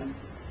on them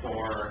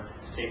for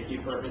safety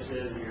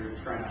purposes. You're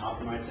trying to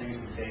optimize things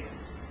to take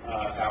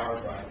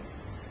power,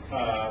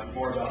 but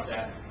more about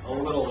that a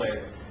little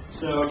later.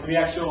 So to the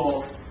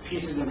actual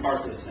pieces and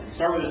parts of this thing.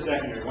 Start with the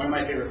secondary, one of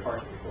my favorite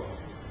parts of the coil.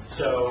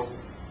 So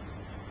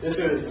this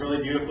is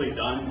really beautifully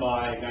done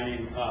by a guy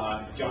named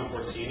John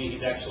Corsini.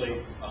 He's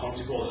actually a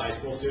homeschooled high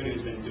school student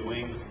who's been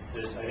doing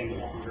this, I think,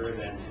 longer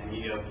than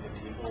any of the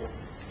people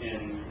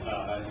in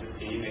the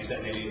team,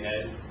 except maybe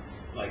Ed.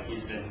 Like,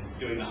 he's been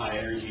doing the high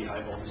energy,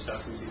 high voltage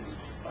stuff since he was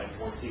like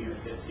 14 or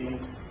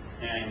 15.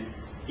 And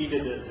he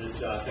did this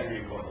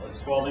secondary coil. It's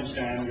 12-inch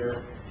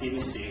diameter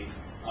PVC.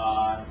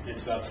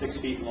 It's about 6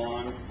 feet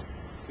long.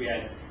 We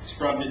had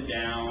scrubbed it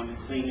down,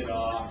 cleaned it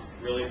off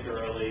really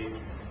thoroughly,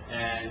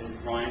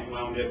 and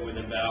wound it with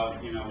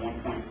about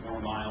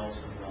 1.4 miles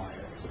of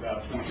wire. It's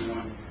about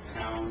 21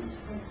 pounds.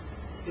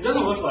 It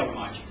doesn't look like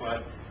much,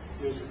 but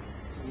it was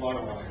a lot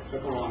of wire. It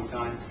took a long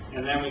time.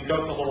 And then we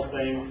coat the whole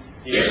thing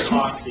in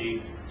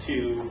epoxy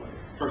to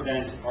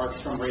prevent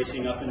arcs from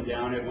racing up and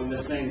down it. When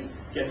this thing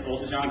gets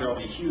voltage on, there will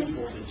be huge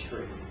voltage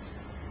screens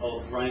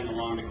running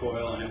along the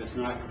coil, and if it's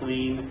not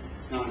clean,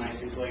 it's not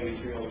nice insulating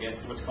material, we'll get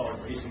what's called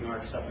racing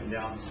arcs up and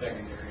down the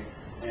secondary,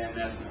 and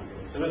that's not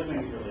good. So this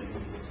thing's really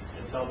good.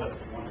 It's held up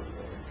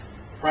wonderfully.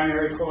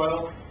 Primary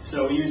coil,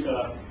 so we used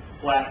a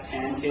flat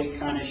pancake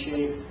kind of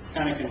shape,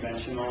 kind of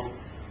conventional.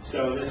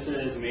 So this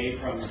is made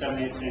from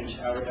 7/8 inch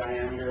outer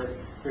diameter,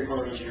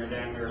 3/4 inch inner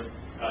diameter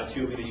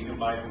tubing that you can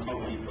buy from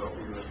Home Depot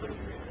for your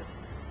refrigerator.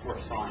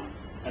 Works fine.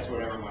 That's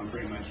what everyone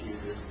pretty much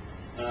uses.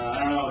 I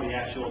don't know the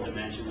actual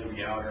dimensions of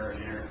the outer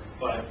and inner,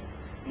 but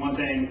one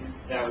thing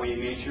that we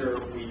made sure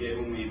we did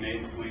when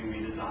we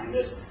designed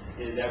this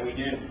is that we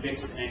didn't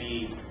fix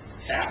any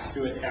taps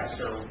to it. Taps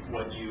are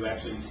what you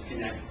actually use to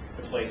connect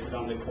the places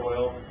on the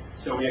coil.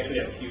 So we actually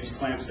have fuse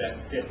clamps that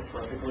fit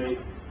perfectly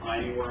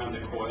anywhere on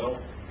the coil,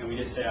 and we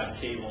just have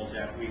cables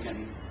that we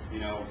can,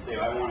 say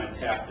I want to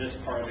tap this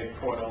part of the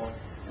coil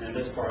and then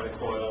this part of the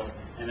coil,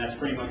 and that's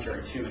pretty much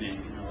our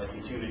tuning. Like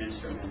you tune an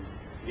instrument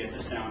to get the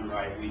sound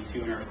right. We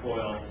tune our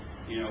coil.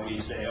 We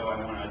say, oh, I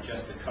want to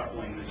adjust the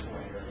coupling this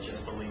way or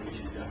adjust the linkage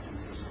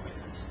inductance this way.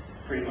 That's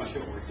pretty much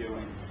what we're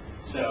doing.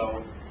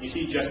 So you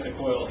see just the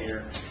coil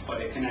here, but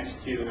it connects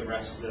to the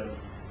rest of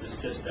the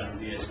system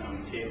via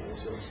some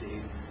cables you'll see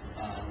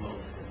a little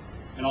bit.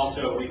 And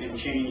also we can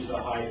change the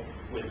height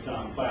with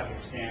some plastic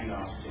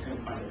standoffs. You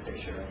couldn't find a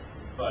picture,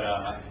 but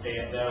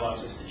that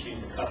allows us to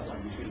change the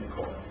coupling between the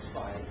coils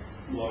by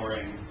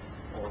lowering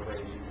or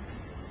raising.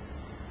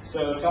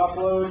 So top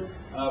load,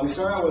 we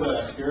start out with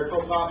a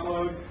spherical top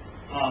load.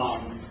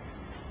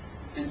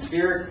 And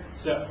some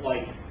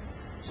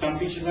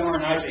features of them are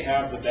nice. They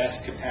have the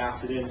best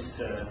capacitance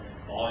to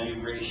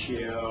volume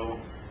ratio.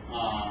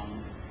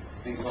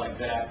 things like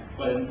that.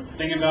 But the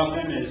thing about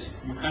them is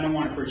you kind of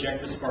want to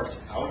project the sparks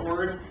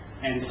outward,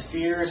 and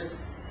spheres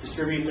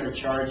distribute their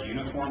charge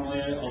uniformly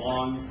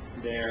along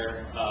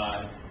their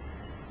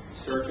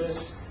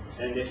surface.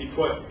 And if you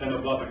put them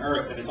above an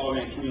earth, then it's all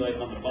going to accumulate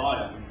on the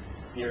bottom,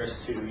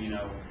 nearest to,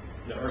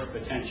 the earth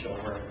potential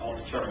where all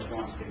the charge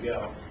wants to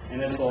go. And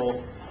this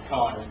will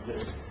cause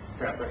this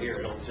crap right here.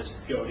 It'll just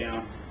go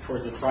down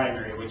towards the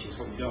primary, which is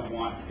what you don't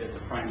want, because the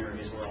primary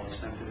is where all the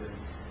sensitive,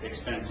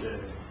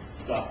 expensive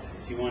stuff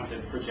is. You want to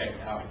project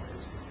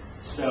outwards.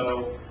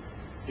 So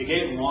they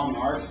gave long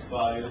arcs,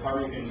 but it was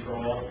hard to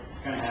control. It's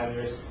kind of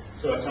hazardous.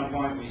 So at some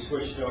point we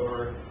switched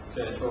over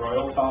to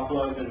toroidal top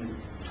loads, and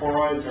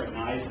toroids are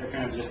nice. They're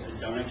kind of just a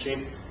donut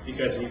shape,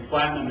 because if you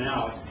flatten them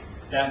out,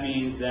 that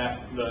means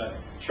that the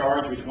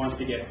charge which wants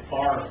to get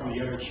far from the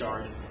other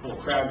charge will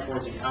crowd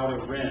towards the outer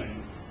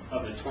rim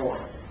of the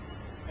toroid.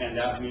 And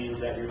that means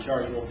that your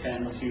charge will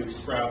tend to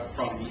sprout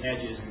from the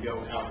edges and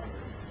go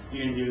outwards.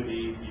 You can do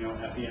the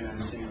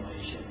FEMM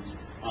simulations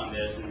on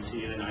this and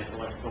see the nice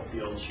electrical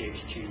field shapes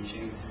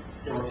changing.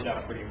 It works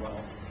out pretty well.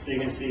 So you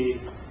can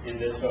see in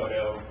this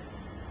photo,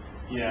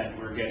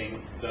 we're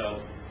getting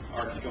the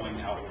arcs going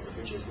outward,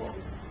 which is what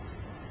we want.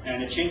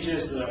 And it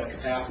changes the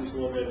capacitance a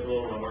little bit. It's a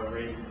little lower. It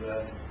raises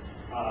the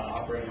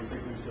operating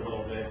frequency a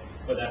little bit,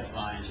 but that's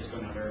fine. It's just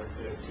another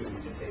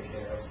tune to take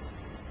care of.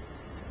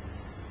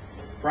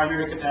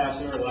 Primary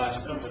capacitor,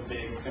 last of the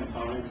big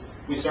components.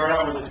 We start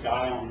out with this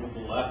guy on the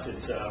left.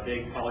 It's a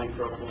big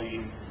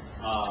polypropylene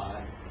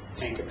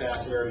tank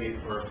capacitor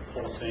made for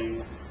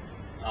pulsing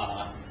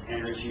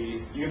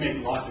energy. You can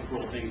make lots of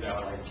cool things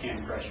out of like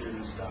cam pressures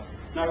and stuff.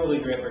 Not really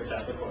great for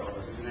Tesla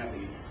coils. Isn't that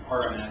the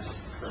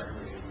RMS current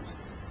ratings?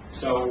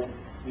 So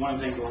one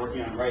of the things we're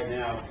working on right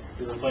now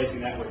is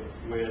replacing that with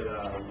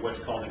what's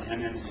called an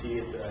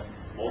MMC. It's a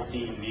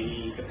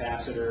multi-mini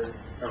capacitor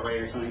array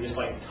or something, just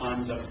like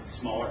tons of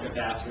smaller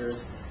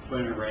capacitors put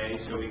in an array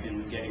so we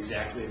can get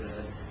exactly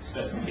the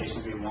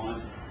specifications we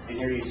want. And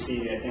here you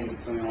see, I think,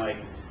 something like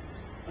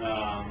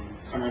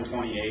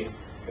 128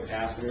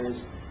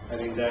 capacitors. I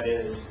think that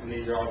is, and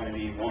these are all going to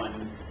be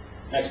one.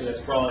 Actually,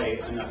 that's probably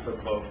enough for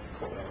both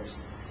coils.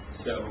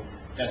 So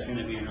that's going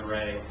to be an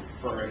array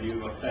for a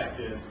new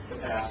effective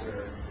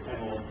capacitor,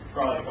 and we'll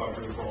probably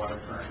quadruple our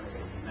current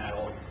rate, and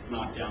that'll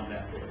knock down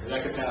that figure.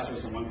 That capacitor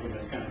is the one thing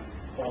that's kind of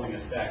holding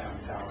us back on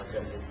power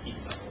because it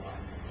heats up a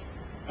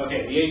lot.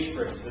 Okay, the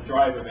H-bridge, the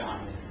driver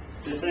behind it.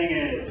 This thing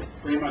is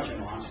pretty much a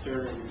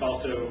monster. It's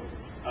also,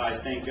 I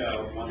think,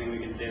 one thing we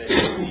can say that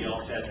nobody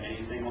else has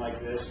anything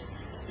like this.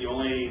 The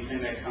only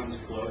thing that comes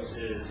close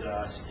is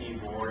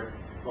Steve Ward,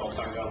 who I'll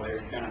talk about later.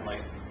 It's kind of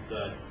like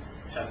the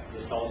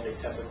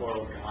solid-state Tesla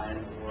coil guy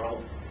in the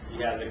world.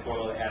 He has a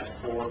coil that has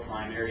 4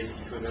 primaries,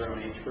 each with their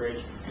own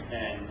H-bridge,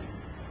 and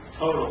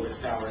total its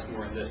power is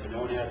more than this, but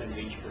no one has an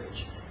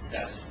H-bridge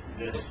that's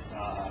this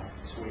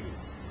sweet.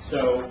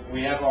 So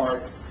we have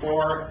our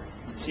 4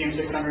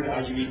 CM600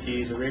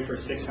 IGBTs, a rate for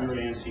 600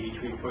 amps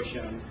each. We push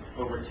them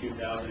over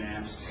 2,000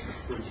 amps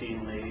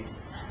routinely.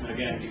 And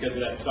again, because of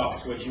that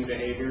soft switching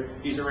behavior,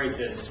 these are rated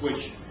to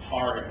switch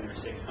hard under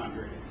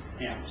 600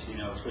 amps.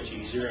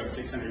 Switching 0,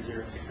 600,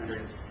 0,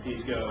 600.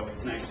 These go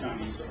nice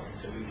sunny side,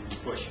 so we can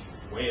push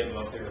way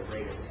above their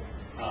rated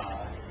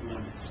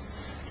limits.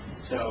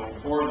 So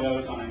 4 of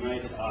those on a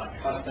nice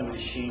custom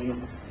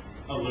machine,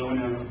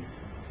 aluminum,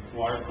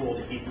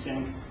 water-cooled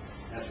heatsink.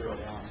 That's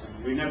really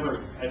awesome. We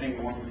never, I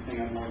think, warmed this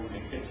thing up more than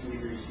like 15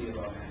 degrees C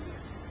above ambient.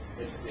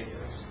 It's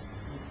ridiculous.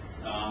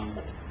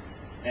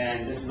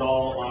 And this is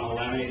all on a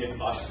laminated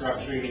bus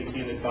structure. You can see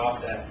in the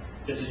top that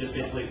this is just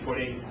basically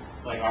putting,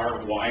 like,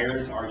 our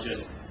wires are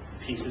just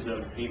pieces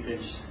of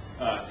 1/8-inch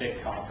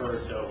thick copper,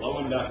 so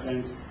low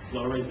inductance,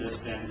 low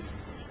resistance.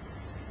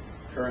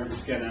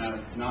 Current's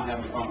gonna not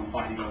have a problem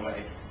finding a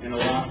way. And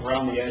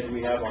around the edge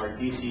we have our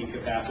DC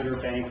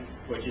capacitor bank,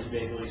 which is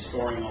basically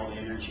storing all the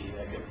energy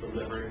that gets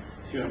delivered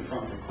to and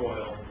from the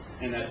coil.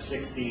 And that's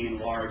 16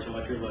 large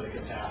electrolytic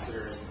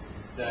capacitors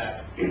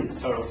that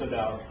totals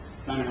about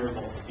 900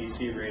 volts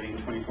DC rating,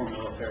 24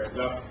 millifarads,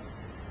 about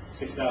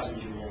 6,000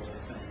 joules,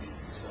 I think.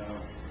 So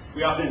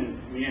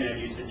me and Ed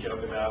used to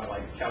joke about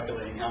like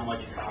calculating how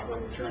much copper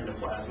would turn to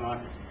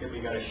plasma if we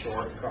got a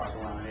short across a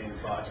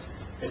laminated bus.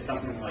 It's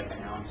something like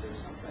an ounce or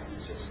something.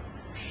 It just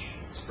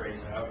sprays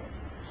out.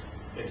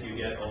 If you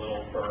get a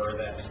little burr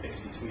that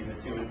sticks between the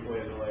 2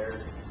 insulated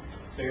layers.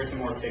 So here's some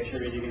more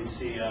pictures. You can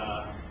see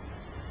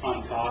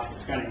on top,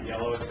 this kind of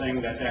yellowish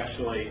thing, that's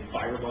actually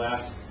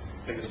fiberglass.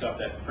 Like the stuff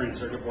that printed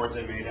circuit boards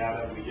are made out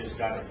of. We just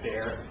got it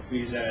there. We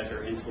use that as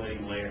our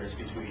insulating layers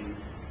between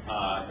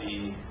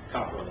the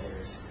copper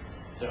layers.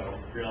 So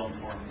real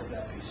important that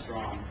that be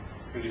strong.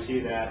 You can see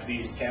that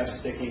these tabs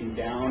sticking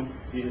down,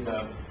 these are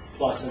the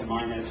plus and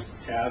minus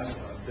tabs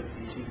of the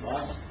DC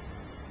bus.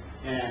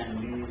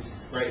 And these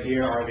right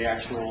here are the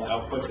actual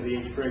outputs of the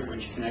H-bridge,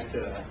 which connect to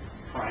the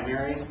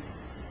primary.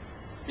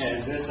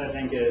 And this, I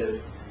think,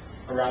 is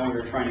around when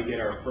we were trying to get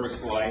our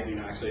first light,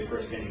 actually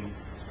first getting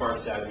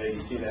sparks out of it.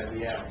 You see that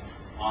we have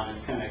on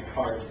this kind of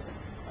cart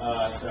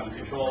some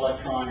control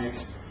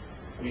electronics,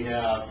 We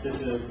have,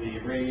 this is the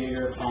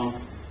radiator,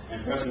 pump,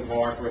 and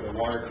reservoir for the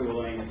water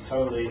cooling. It's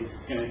totally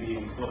going to be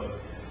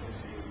enclosed, as you'll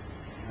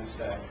see in a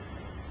sec.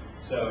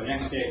 So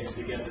next stage is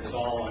to get this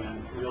all in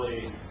a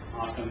really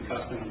awesome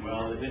custom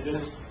weld.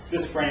 This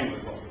frame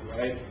was welded,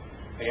 right?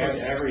 They have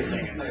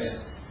everything in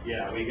there.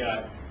 Yeah, we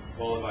got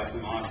welded by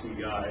some awesome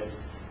guys.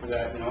 Was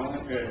that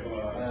Nolan?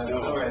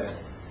 No.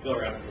 Bill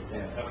Rabbit.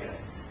 Yeah. Okay.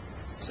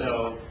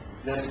 So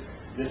this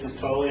is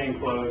totally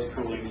enclosed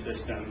cooling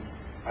system.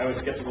 I was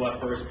skeptical at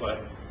first,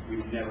 but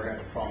we've never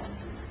had a problem.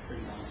 It's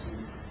pretty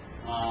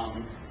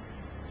awesome.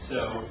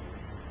 So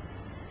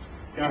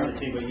you don't have to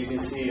see, but you can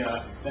see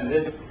then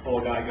this whole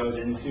guy goes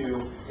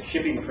into a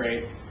shipping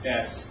crate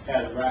that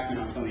has rack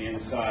mounts on the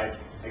inside,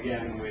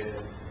 again with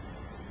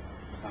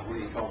what do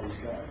you call these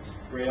guys?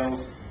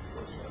 Rails?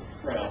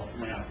 Rail,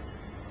 yeah.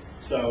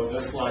 So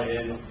they'll slide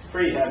in. It's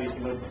pretty heavy,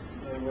 so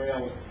the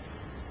rails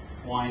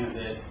whine a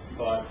bit,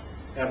 but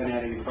haven't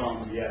had any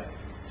problems yet.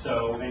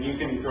 So, and you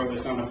can throw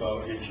this on a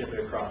boat and ship it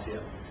across the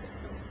Atlantic.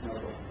 No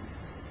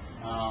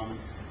problem.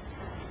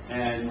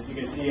 And you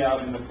can see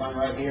out in the front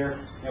right here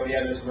that we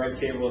have this red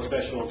cable, a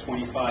special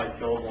 25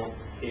 kilovolt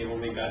cable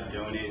we got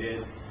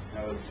donated.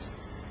 That was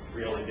a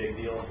really big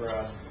deal for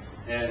us.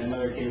 And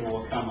another cable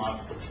will come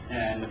up,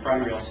 and the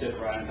primary will sit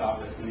right on top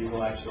of this, and these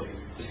will actually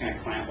just kind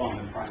of clamp on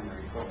the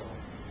primary coil.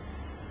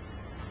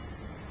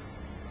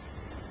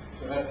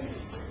 So that's the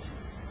integration.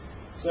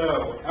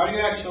 So how do you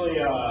actually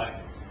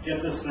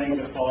get this thing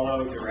to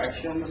follow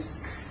directions?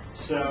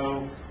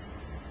 So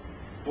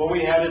what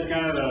we have is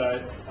kind of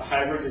a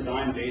hybrid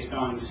design based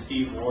on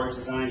Steve Ward's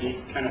design.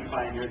 He kind of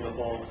pioneered the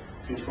whole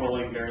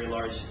controlling very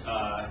large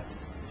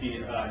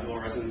dual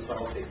resonance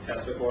solid-state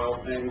Tesla coil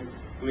thing.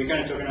 We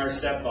kind of took another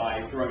step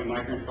by throwing a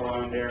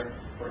microcontroller on there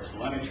for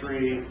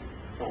telemetry,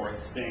 for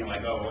saying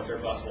like, oh, what's our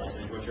bus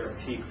voltage, what's our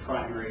peak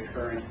primary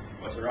current,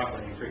 what's our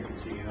operating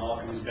frequency, and all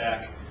comes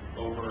back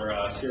over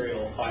a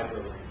serial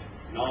fiber link.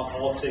 And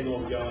all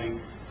signals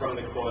going from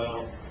the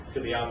coil to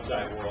the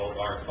outside world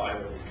are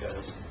fiber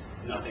because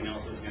nothing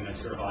else is going to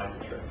survive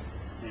the trip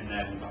in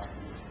that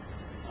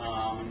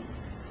environment.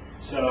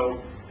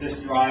 So this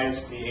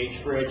drives the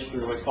H-bridge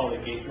through what's called a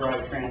gate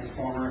drive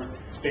transformer.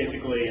 It's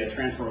basically a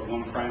transformer with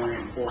one primary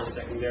and 4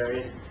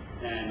 secondaries.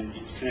 And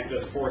you connect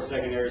those 4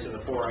 secondaries to the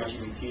 4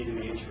 IGBTs in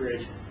the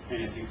H-bridge.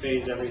 And if you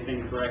phase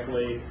everything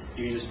correctly,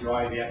 you can just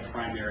drive the F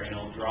primary and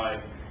it'll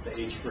drive the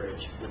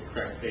H-bridge with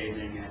correct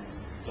phasing, and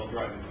it'll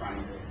drive the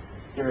primary.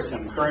 Here are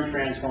some current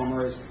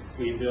transformers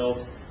we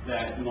built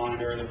that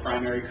monitor the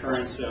primary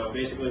current. So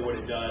basically what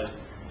it does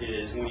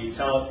is when you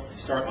tell it to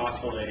start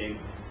oscillating,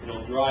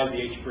 it'll drive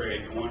the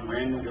H-bridge in one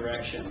random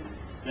direction.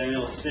 Then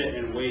it'll sit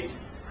and wait,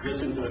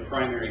 listen to the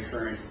primary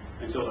current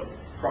until it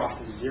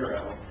crosses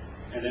 0,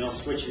 and then it'll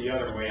switch the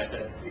other way at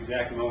that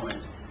exact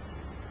moment,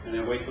 and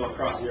then wait till it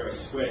crosses 0,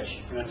 switch,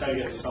 and that's how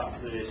you get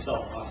the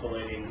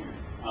self-oscillating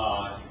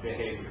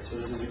behavior. So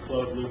this is a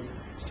closed loop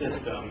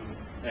system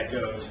that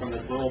goes from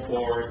this little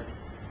board.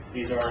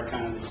 These are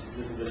kind of,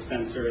 this is the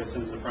sensor that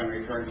sends the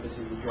primary current. This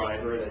is the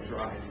driver that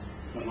drives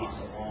the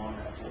muscle on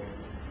that board.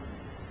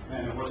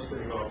 And it works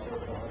pretty well so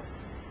far.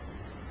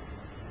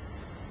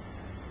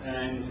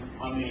 And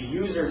on the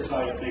user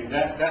side of things,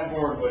 that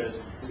board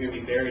was going to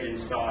be buried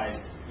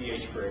inside the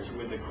H-bridge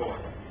with the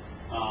coil.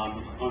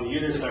 On the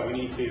user side, we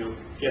need to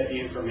get the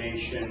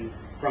information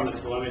from the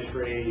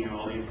telemetry,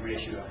 all the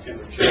information about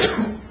temperature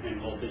and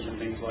voltage and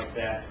things like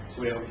that.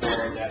 So we have a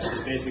board that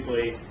just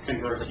basically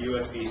converts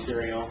USB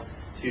serial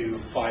to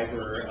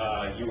fiber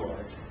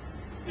UART.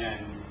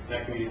 And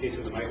that communicates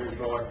with the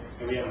microcontroller.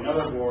 And we have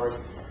another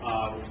board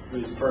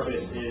whose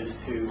purpose is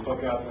to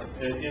hook up.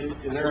 Is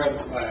there a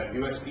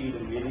USB to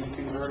MIDI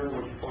converter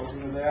which plugs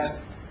into that?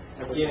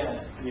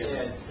 Yeah.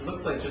 It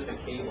looks like just a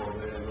cable.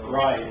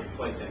 Right.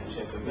 Plug that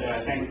shit. Yeah,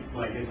 I think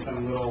like it's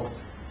some little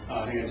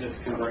thing that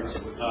just converts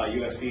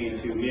USB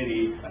into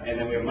MIDI, and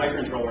then we have a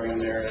microcontroller in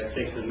there that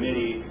takes the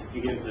MIDI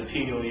and gives the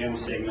PWM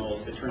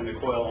signals to turn the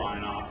coil on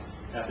and off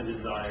at the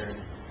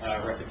desired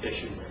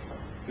repetition rate.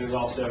 There's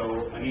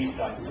also an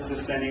e-stop. Since this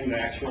is sending the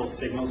actual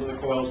signals of the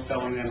coils,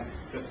 telling them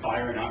to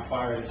fire or not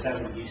fire, this has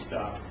an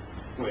e-stop,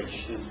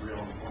 which is real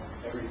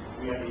important.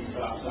 We have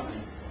e-stops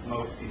on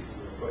most pieces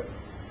of equipment.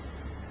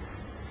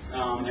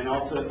 And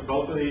also,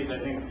 both of these, I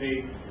think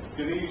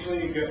do they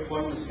usually get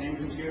plugged in the same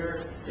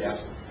computer?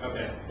 Yes.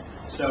 Okay.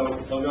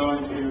 So they'll go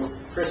into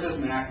Chris's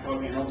MacBook,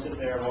 and he'll sit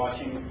there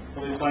watching,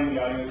 he'll be playing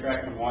the audio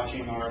track and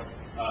watching our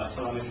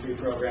telemetry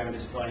program,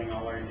 displaying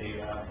all our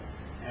data.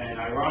 And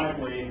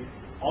ironically,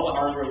 all the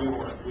hardware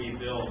we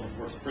build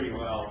works pretty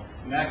well.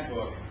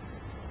 MacBook,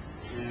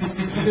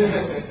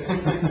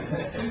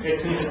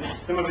 it's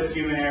some of it's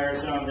human error,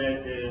 some of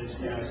it is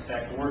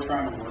spec. We're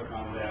trying to work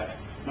on that,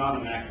 not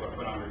on the MacBook,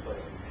 but on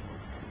replacing it.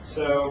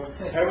 So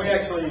how do we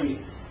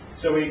actually?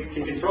 So we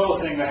can control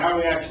this thing, but how do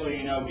we actually,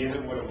 give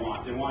it what it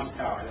wants? It wants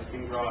power. This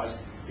thing draws,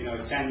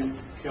 10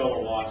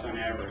 kilowatts on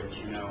average,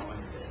 in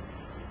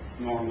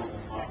normal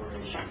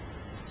operation.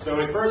 So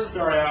we first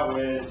start out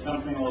with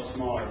something a little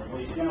smaller.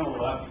 What you see on the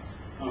left,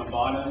 on the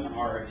bottom,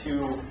 are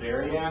 2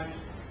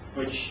 variacs.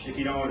 which, if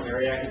you don't know what a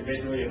variac is,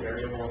 basically a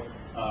variable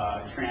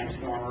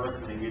transformer.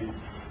 And you can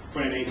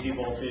put in AC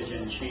voltage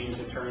and change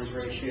the turns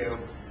ratio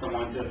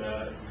from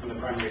the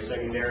primary to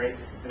secondary.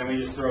 And then we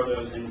just throw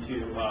those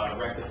into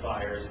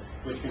rectifiers,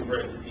 which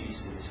convert it to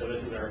DC. So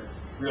this is our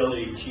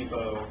really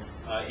cheapo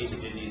AC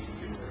to DC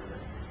converter.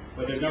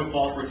 But there's no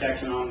fault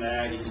protection on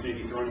that. You just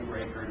maybe throw in a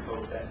breaker and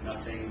hope that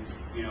nothing,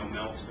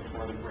 melts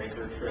before the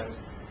breaker trips.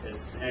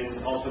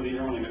 And also these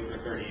are only good for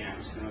 30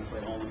 amps. It's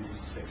like only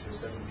 6 or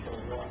 7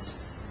 kilowatts,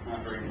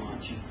 not very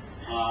much.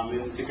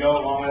 And to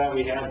go along with that,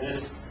 we have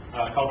this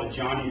called the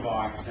Johnny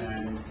box,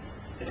 and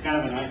it's kind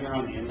of a nightmare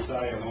on the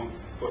inside. I won't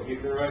put you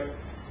through it.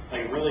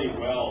 Like really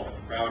well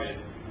routed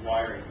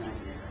wiring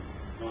nightmare.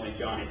 Only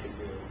Johnny could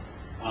do.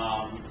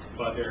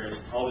 But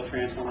there's all the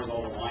transformers,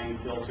 all the line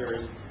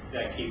filters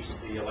that keeps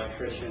the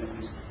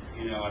electricians,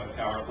 at the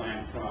power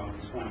plant from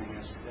slamming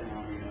us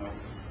down,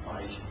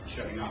 by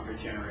shutting off their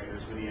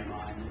generators with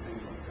EMI and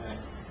things like that.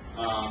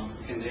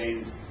 It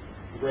contains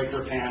the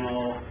breaker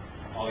panel,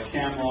 all the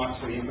cam locks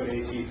for the input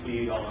AC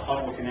feed, all the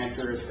Hubble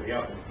connectors for the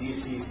output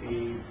DC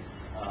feed,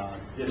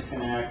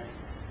 disconnect,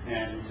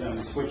 and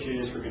some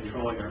switches for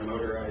controlling our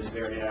motorized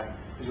variac.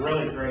 It's a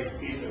really great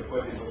piece of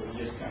equipment, but we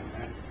just kind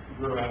of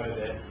grew out of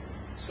it.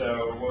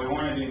 So what we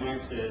want to do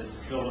next is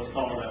build what's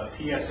called a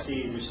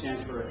PFC, which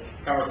stands for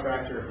Power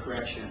Factor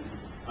Correction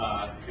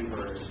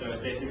Converter. So it's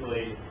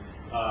basically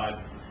a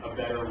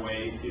better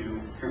way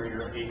to convert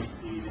your AC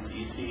to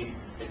DC.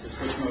 It's a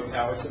switch mode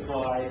power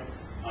supply,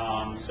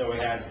 so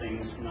it has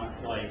things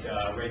not like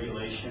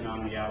regulation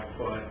on the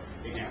output.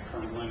 It can have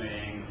current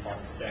limiting,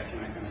 fault protection,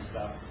 that kind of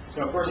stuff.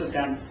 So our first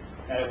attempt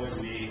at it was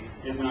me.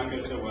 It did not go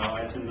so well. I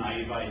had some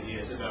naive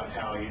ideas about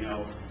how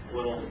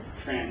little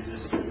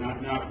transistors,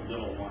 not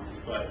little ones,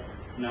 but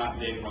not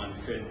big ones,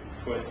 could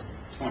put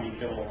 20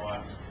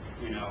 kilowatts,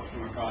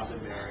 from across a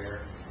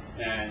barrier.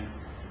 And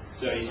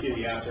so you see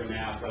the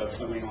aftermath of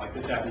something like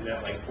this happens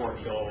at like 4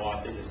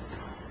 kilowatts. They just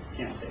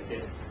can't take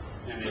it,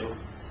 and it'll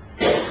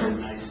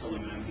nice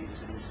aluminum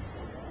pieces.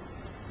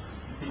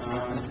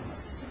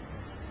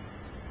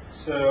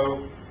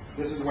 So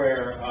this is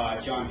where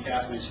John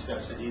Kasnich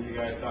steps in. He's the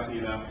guy I was talking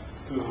about,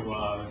 who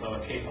was a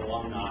Case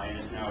alumni and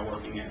is now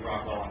working at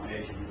Rockwell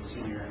Automation. He's a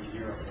senior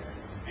engineer over there.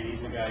 And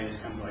he's the guy who's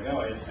kind of like,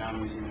 I just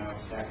found these, a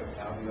stack of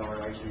 $1,000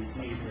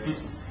 IGBT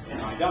grids in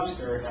my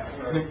dumpster at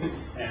work,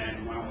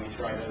 and why don't we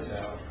try those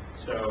out?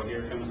 So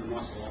here comes the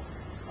muscle.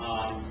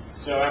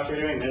 So after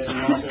doing this, he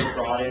also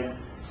brought in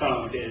some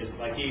of his,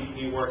 like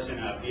he works in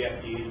a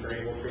VFD,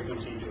 variable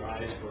frequency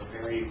drives, for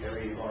very,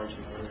 very large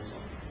motors,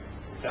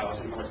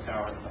 1,000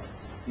 horsepower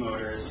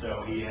motors.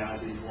 So he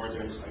has these boards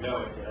that are just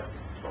like, it's a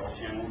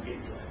 12-channel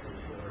gate driver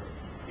for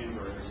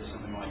inverters or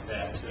something like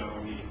that. So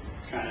we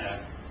kind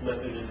of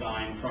lit the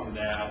design from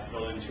that,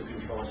 built it into a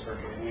control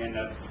circuit, and we end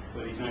up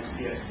with these nice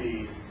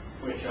PFCs,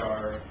 which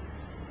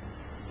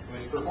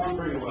perform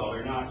pretty well.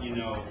 They're not,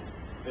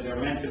 but they're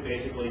meant to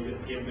basically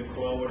give the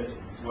coil what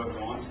it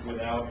wants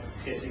without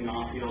pissing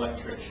off the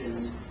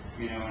electricians,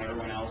 and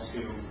everyone else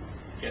who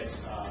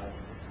gets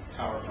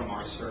power from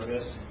our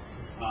service.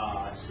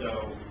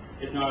 So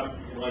it's not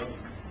like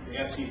the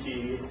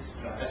FCC.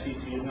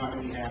 FCC is not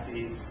going to be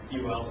happy.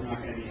 UL is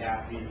not going to be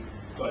happy.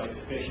 But it's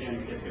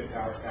efficient, it gets good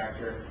power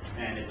factor,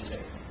 and it's safe.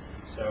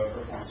 So it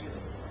performs really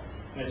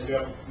well. As we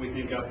go, we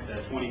think up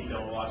to 20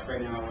 kilowatts. Right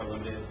now we're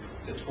limited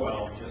to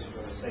 12 just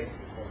for the sake of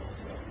the coils.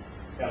 So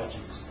that'll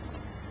change.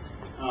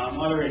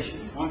 Other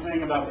issues. One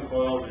thing about the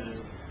coils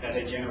is that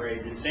they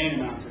generate insane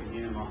amounts of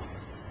EMI.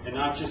 And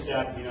not just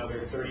at,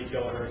 their 30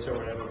 kilohertz or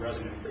whatever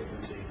resonant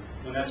frequency.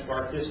 When that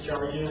spark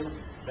discharges,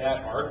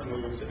 that arc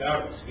moves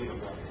about at the speed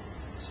of light.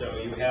 So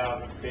you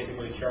have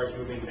basically charge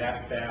moving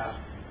that fast,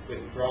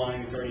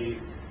 withdrawing 30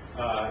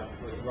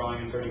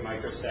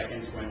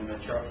 microseconds when the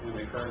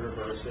current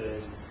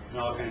reverses, and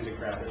all kinds of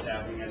crap is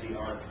happening as the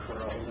arc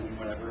curls and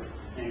whatever.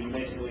 And you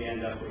basically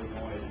end up with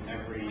noise in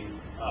every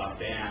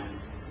band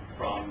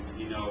from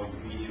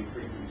medium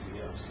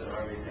frequency up. So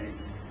everything,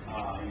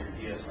 your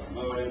DSL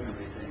modem,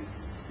 everything,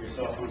 your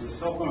cell phones. The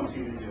cell phones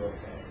seem to do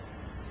okay.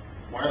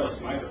 Wireless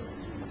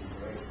microphones seem to do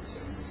great for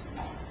some reason.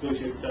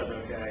 Bluetooth does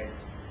okay,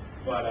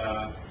 but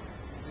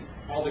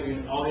all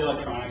the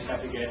electronics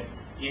have to get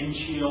in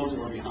shields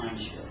or behind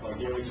shields. Like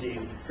here we see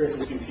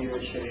Chris's computer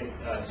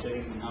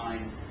sitting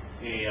behind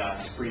a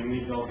screen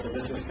we built. So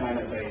this is kind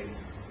of a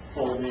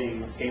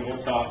folding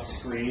tabletop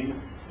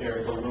screen.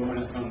 There's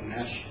aluminum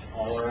mesh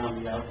all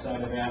around the outside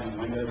of that and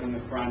windows in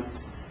the front.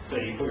 So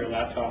you put your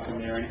laptop in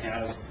there and it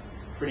has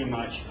pretty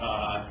much,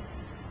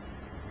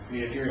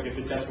 if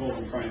the test board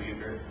in front of you,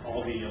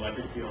 all the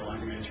electric field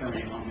lines are going to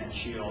terminate on that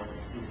shield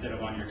instead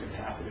of on your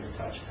capacitive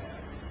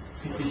touchpad,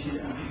 which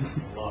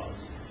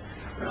loves.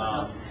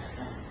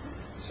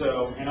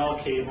 And all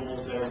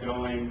cables that are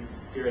going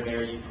here or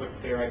there, you put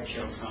ferrite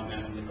chokes on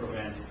them to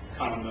prevent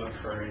common mode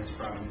currents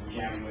from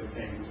jamming with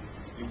things.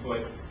 You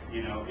put,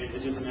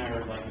 it's just a matter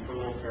of like, you put a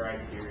little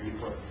ferrite here, you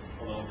put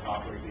a little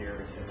copper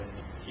here to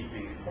keep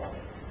things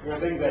quiet. There are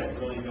things that I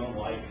really don't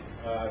like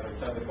the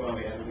Tesla coil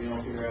we have to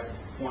figure out.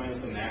 One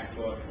is the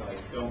MacBook, like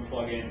don't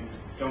plug in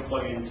don't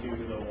plug into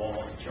the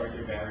wall to charge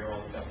your battery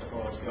while the Tesla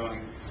coil is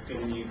going,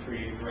 because then you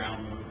create a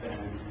ground loop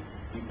and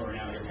you burn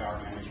out your power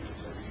management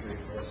circuit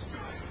for this.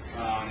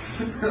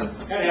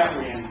 Kind of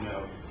apprehending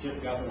though,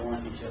 just got the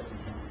warranty just in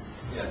time.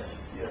 Yes.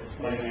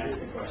 I didn't ask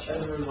the question.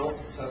 As a result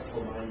of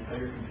Tesla, my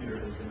entire computer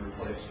has been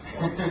replaced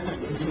twice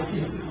with new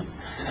pieces.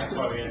 That's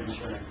why we have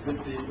insurance.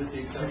 With the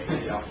exception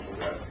of the optical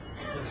drive.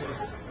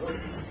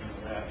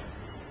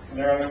 And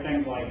there are other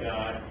things like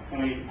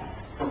when we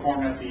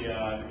performed at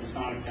the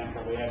Sonic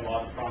Temple, we had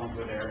lots of problems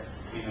with their,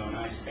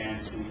 nice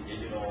fancy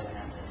digital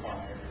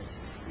amplifiers.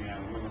 We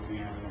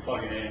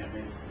plug it in and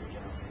they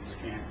just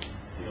can't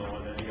deal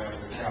with it. You guys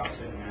are chops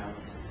in now.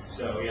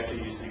 So we have to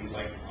use things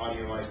like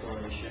audio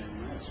isolation.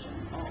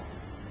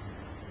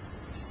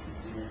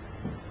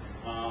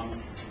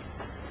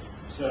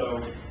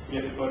 So we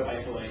have to put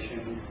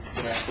isolation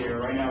back here.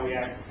 Right now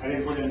I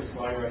didn't put it in the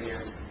slide right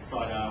here,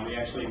 but we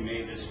actually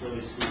made this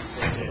really sweet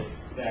circuit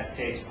that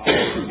takes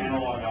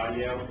analog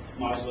audio,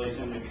 modulates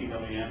into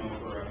PWM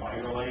over a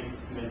fiber link,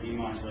 and then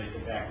demodulates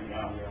it back to the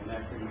audio, and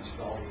that pretty much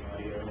solves the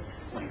audio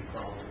link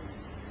problem.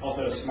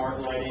 Also smart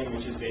lighting,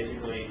 which is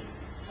basically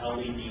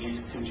LEDs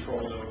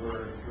controlled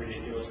over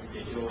ridiculous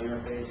digital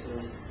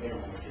interfaces. They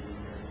don't want to do it.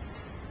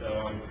 So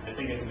I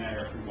think it's a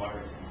matter of who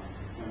wires them on.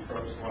 And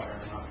pros wire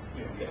or not,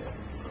 we don't get that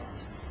many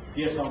problems.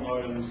 DSL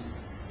modems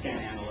can't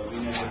handle it. We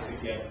never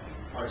could get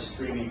our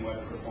streaming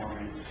web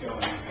performance going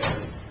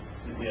because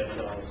the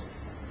DSLs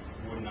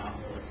would not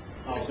work.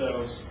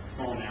 Also,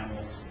 small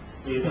mammals.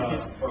 We've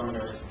burned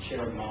our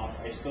share of moths.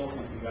 I still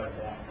think we got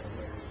that at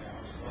Larry's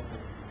house.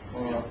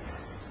 Well,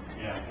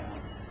 yeah.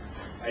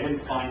 I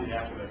didn't find it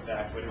after the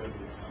fact, but it was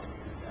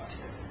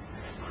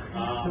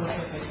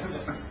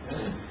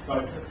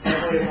but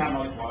luckily there's not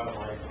much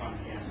wildlife on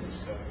campus,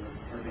 so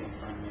we're being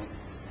friendly.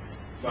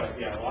 But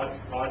yeah,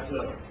 lots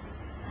of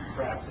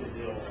crap to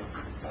deal with.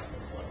 That's the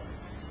flow.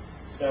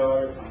 So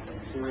other fun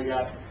things. So we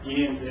got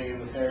Ian sitting in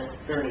the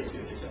Faraday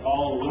suit. It's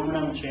all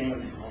aluminum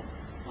chain.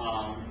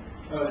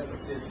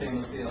 It's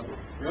stainless steel.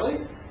 Really?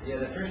 Yeah,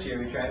 the first year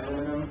we tried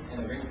aluminum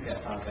and the rings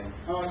kept popping.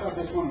 Oh, I thought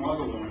this one was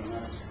aluminum.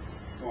 That's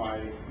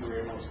why we were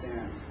able to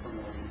stand for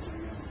more than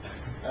 10 minutes.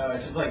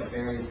 It's just like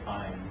very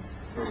fine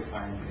stainless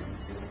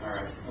steel. All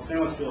right. Well,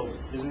 stainless steel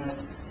isn't it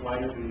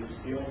lighter than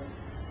steel?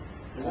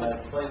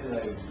 Slightly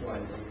lighter,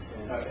 slightly.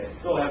 Yeah. Okay.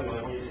 Still heavy,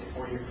 like what do you say,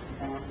 40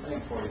 pounds? I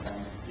think 40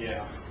 pounds.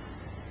 Yeah.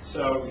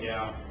 So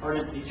yeah,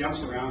 he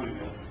jumps around a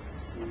bit,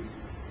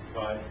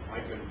 but I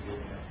couldn't do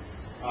that.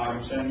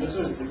 And this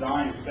was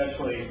designed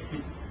especially,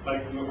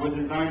 was it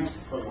designed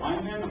for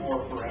linemen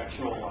or for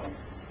actual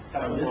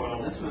Tesla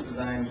coil? This was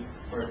designed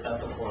for a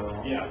Tesla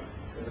coil. Yeah.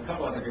 There's a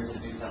couple other groups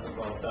that do Tesla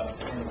coil stuff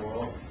in the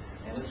world,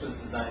 and this was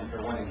designed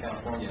for one in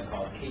California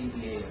called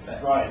KVA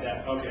Effects. Right.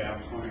 Okay. I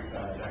was wondering if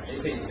that's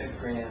actually. They paid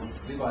 $6,000.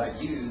 We bought it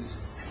used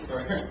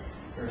for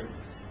 $1,500.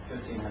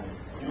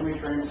 Didn't we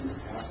train some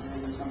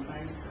capacity or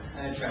something?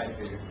 I tried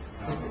to.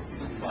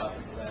 Flopped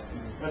at the last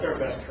minute. That's our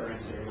best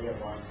currency. We have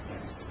lots of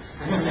capacity.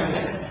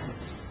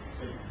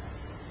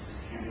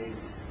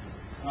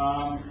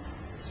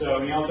 So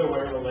he also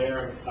wears a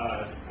layer.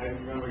 I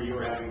remember you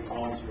were having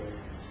problems with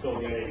still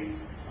getting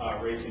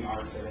racing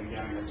arcs, I think,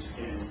 down your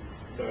skin.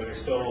 So there's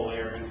still a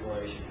layer of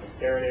insulation. The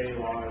Faraday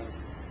laws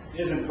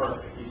isn't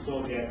perfect. You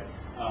still get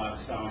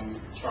some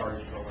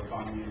charge buildup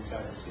on the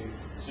inside of the suit.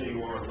 So you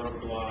wore rubber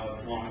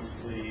gloves, long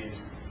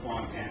sleeves,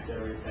 long pants,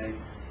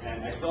 everything.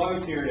 And I still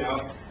haven't figured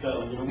out the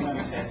aluminum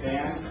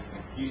headband.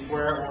 You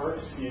swear it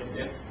works?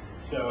 Yeah.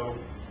 So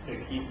to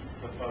keep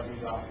the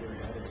fuzzies off your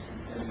head,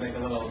 Just make a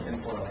little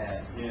tinfoil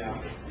hat. Yeah.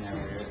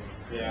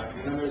 Yeah.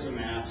 And then there's a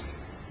mask,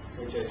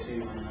 which I've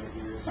seen on my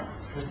ears.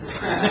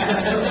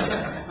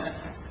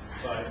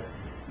 But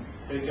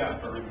they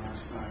got burned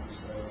last time,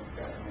 so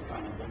got my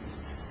confidence.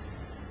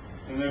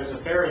 And there's a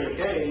Faraday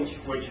cage,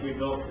 which we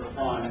built for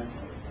fun.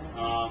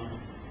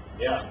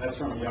 Yeah, that's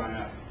from John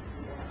F.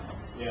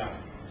 Yeah.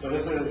 So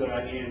this is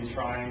Ian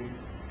trying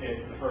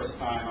it the first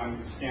time.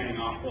 I'm standing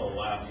off to the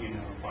left,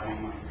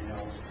 biting my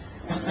nails.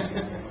 And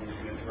when he's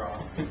going to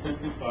drop.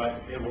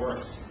 But it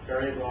works.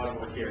 Faraday's a lot of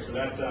work here. So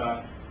that's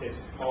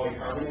it's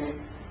polycarbonate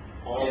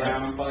all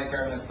around.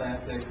 Polycarbonate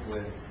plastic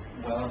with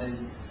welded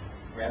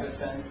rabbit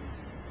fence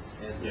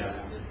is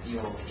the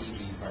steel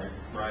cagey part.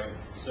 Right.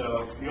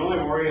 So the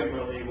only worry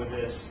really with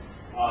this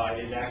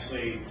is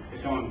actually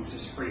if someone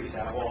just freaks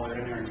out while they're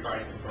in there and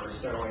tries to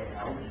burst their way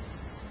out.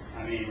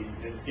 I mean,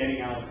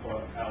 getting out of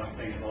the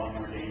thing is a lot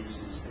more dangerous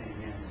than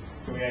staying in.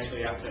 So we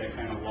actually have to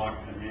kind of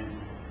lock them in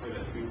with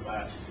a few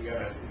latches.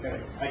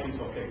 I can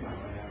still kick my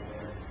way out of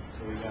there.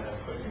 So we gotta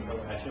put some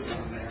latches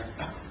on there.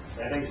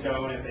 I think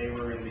so, and if they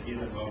were in the heat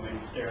of the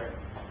moment, stare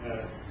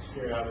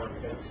out of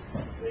it because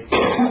they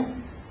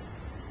can.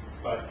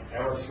 But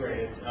that works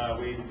great.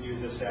 We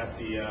use this at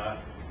the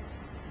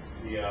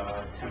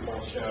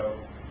temple show,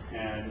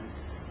 and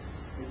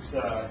it's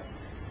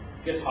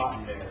gets hot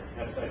in there.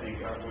 That's I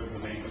think was the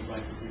main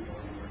complaint from people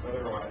in there.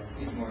 Otherwise,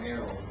 needs more air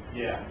holes.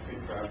 Yeah,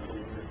 good crowd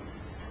pleaser.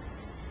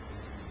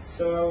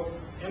 So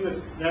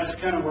that's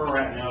kind of where we're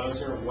at now.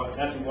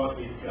 That's what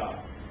we've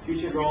got.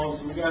 Future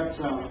goals, we got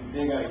some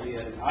big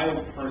ideas. I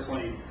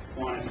personally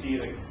want to see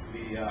the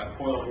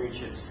coil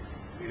reach its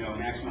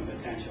maximum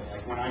potential.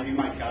 Like when I do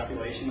my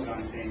calculations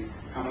on saying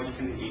how much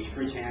can the H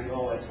bridge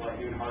handle, it's like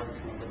even hard to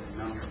come up with a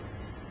number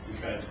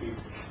because we've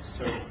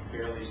so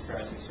barely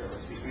scratched the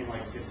surface, between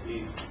like 50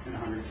 and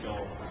 100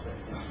 kilowatts, I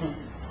think.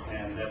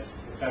 And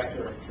that's a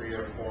factor of 3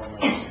 or 4 more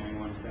than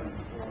anyone's done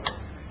before.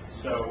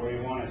 So we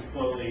want to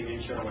slowly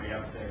inch our way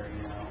up there,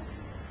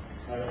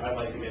 I'd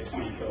like to get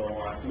 20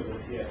 kilowatts with a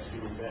PSC,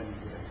 then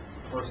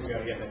first we got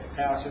to get the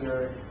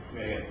capacitor, we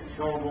got to get the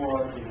control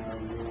board,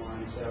 new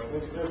one. So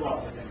there's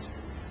lots of things to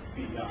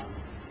be done.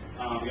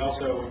 We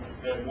also,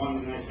 one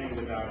of the nice things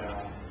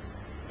about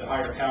the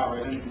higher power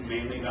isn't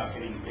mainly about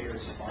getting bigger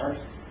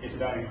sparks, it's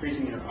about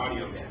increasing your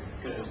audio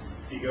bandwidth. Because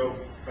if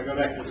I go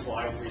back to the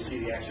slide where you see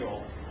the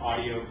actual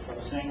audio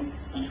pulsing,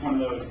 each one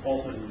of those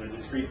pulses is a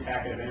discrete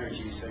packet of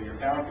energy, so your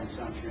power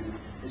consumption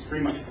is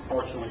pretty much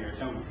proportional to your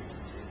tone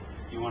frequency.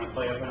 You want to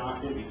play up an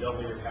octave, you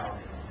double your power.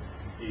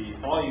 The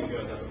volume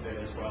goes up a bit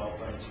as well,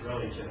 but it's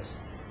really just,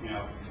 if you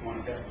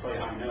want to play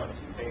high notes,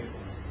 you pay for it.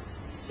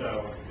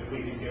 So if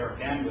we can get our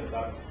bandwidth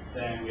up,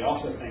 then we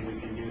also think we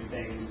can do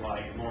things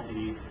like or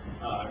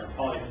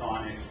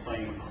polyphonics,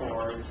 playing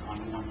chords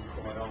on one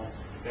coil.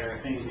 There are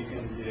things you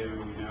can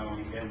do,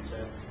 you get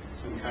into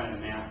some kind of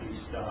mathy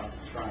stuff to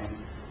try and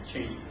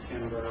change the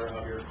timbre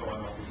of your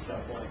coil and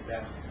stuff like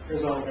that.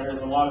 There's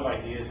a lot of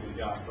ideas we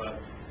got,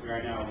 but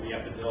right now we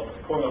have to develop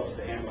the coils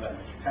to handle that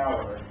much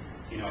power,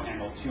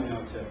 handle 2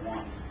 notes at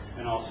once,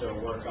 and also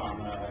work on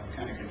the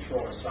kind of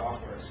control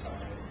software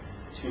side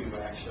to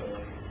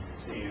actually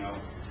see,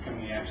 can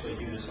we actually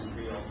do this in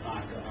real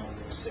time to help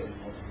those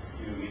signals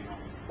do,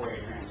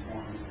 Fourier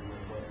transforms and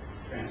Laplace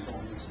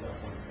transforms and stuff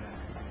like that.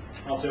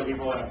 Also,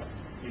 people have,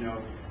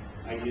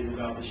 ideas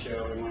about the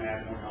show. We want to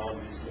add more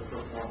elements to the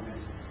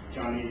performance.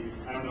 Johnny's,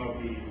 I don't know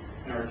if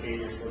in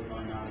Arcade is still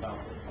going on about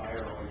the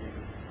fire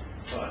organ,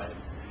 but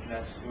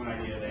that's one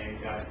idea they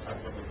got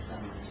tucked over the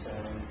summer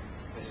instead, and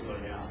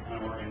basically,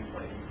 an organ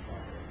playing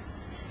fire.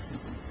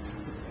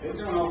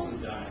 Everyone else has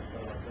done it,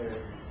 but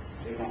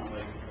they want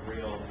like a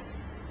real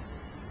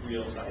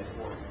size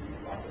organ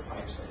about the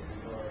pipes that they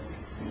can already.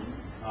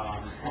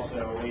 Also,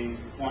 we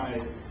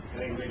wanted, I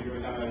think we were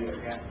talking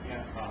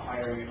about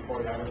hiring a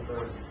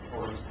choreographer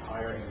or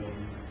hiring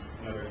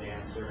another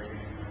dancer or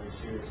another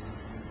series.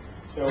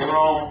 So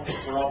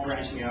we're all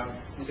branching out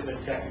into the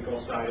technical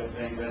side of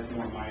things. That's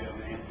more my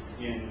domain.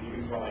 And you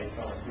can probably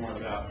tell us more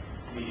about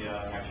the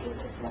actual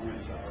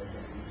performance side of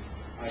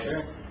things.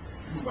 Sure.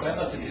 What I'd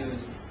love to do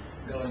is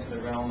go into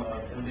the realm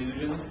of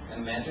illusions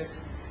and magic.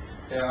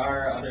 There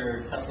are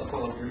other Tesla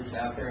coil groups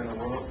out there in the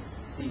world.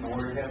 Steve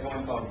Ward has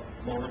one called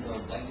Lords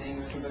of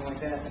Lightning or something like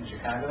that in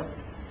Chicago.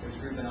 There's a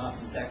group in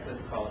Austin,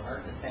 Texas called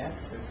Art Attack.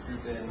 There's a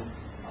group in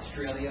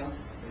Australia.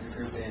 There's a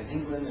group in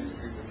England. There's a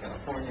group in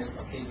California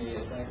called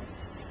KVAFX.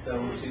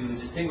 So to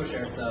distinguish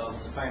ourselves,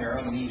 to find our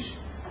own niche,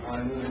 I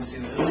want to move into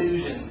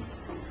illusions,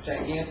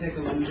 gigantic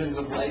illusions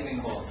with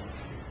lightning bolts.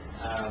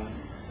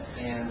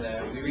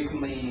 We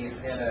recently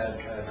had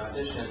an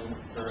audition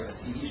for a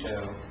TV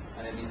show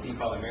on NBC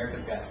called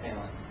America's Got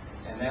Talent.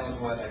 And that was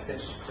what I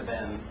pitched to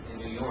them in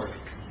New York,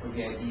 was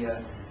the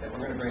idea that we're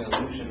going to bring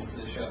illusions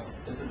to the show.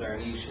 This is our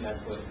niche, and that's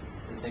what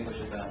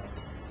distinguishes us.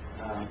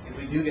 If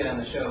we do get on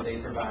the show, they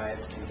provide,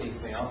 in case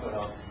it may also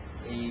help,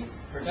 a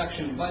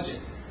production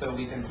budget so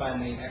we can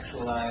finally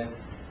actualize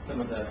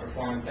some of the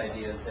performance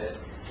ideas that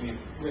we've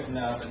written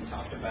up and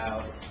talked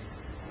about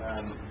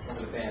over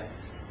the past,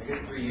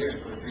 3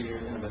 years. We're 3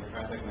 years into the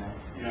project now.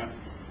 Yeah.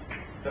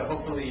 So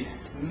hopefully,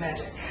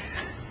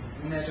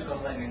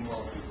 magical lightning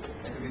bolts.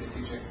 That could be the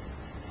future.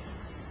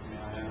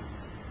 Yeah.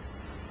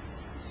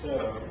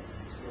 So,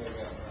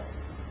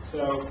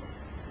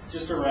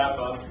 just to wrap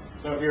up,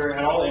 so if you're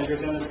at all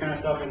interested in this kind of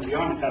stuff, and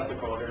beyond Tesla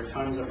coil, there are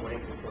tons of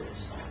ways to kill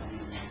yourself.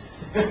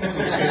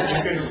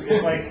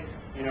 It's like,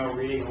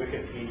 reading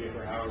Wikipedia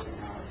for hours and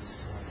hours.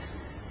 It's like,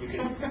 you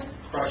can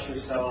crush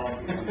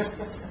yourself, you can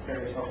tear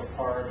yourself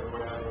apart or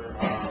whatever.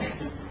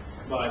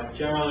 But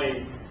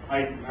generally,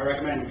 I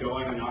recommend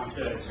going not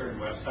to certain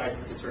websites,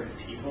 but to certain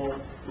people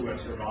who have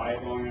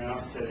survived long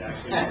enough to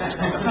actually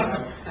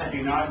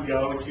do not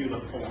go to the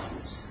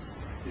forums.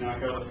 Do not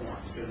go to the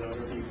forums, because those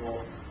are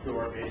people who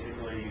are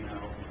basically,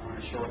 on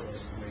a short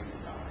list waiting to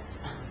die.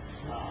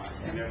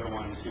 And they're the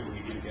ones who we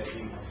do get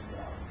emails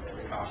about. So they're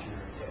the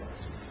cautionary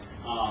tales.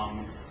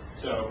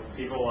 So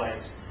people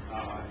like,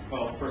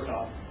 well, first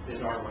off,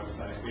 is our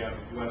website. We have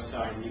a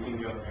website, and you can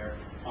go there,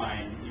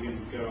 you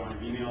can go on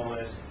an email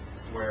list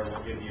where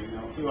we'll give you,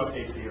 a few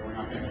updates a year. We're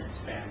not going to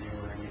spam you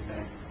or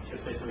anything.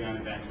 Just basically on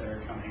events that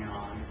are coming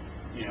on,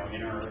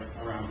 in or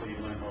around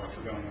Cleveland, or if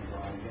we're going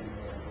abroad,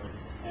 whatever.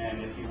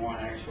 And if you want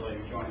to actually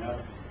join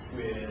up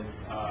with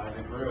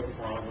the group,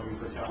 we're all looking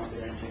for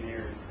talented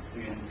engineers,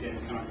 you can get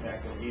in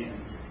contact with Ian.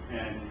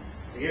 And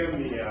we give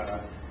him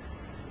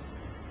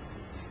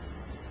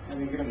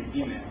the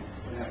email.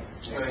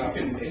 So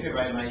you can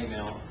write my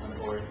email on the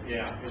board.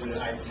 Yeah. Is it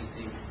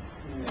ICC?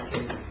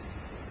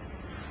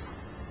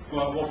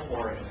 Well, we'll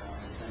forward it out,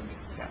 I think.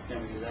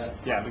 Can we do that?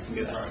 Yeah, we can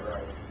do that.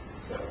 Right.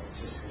 So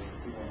just in case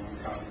people want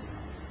to comment.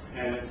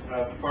 And it's,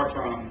 apart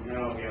from, we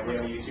have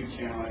a YouTube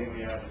channel. I think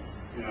we have,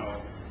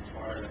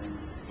 Twitter and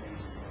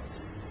Facebook.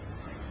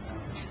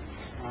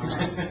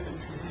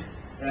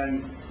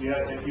 And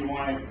if you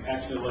want to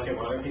actually look at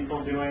what other people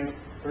are doing,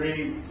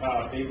 three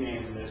big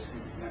names in this.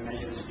 I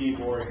mentioned Steve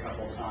Ward a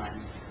couple of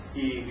times.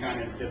 He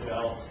kind of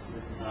developed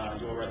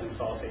dual resonance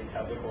solid state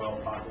Tesla coil,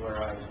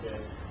 popularized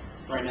it.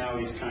 Right now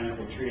he's kind of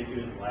retreated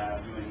to his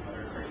lab doing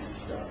other crazy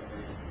stuff,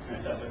 kind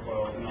of Tesla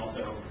coils, and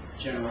also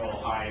general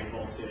high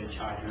voltage,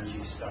 high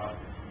energy stuff,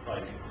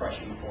 like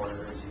crushing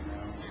quarters,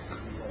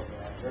 things like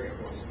that. Very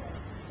cool stuff.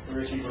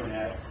 Richie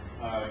Burnett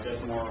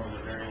does more with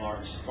a very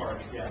large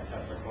spark,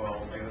 Tesla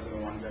coils. Like those are the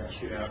ones that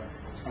shoot out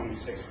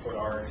 26-foot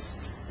arcs,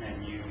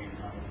 and you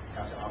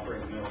have to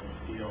operate in the middle of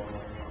the field,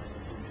 otherwise the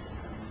police will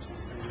come or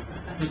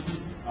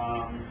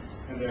something.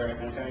 And there's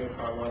Antonio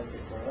Carlos de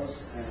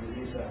Coros, and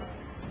he's a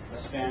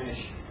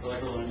Spanish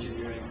electrical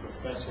engineering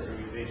professor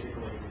who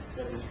basically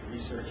does his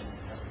research on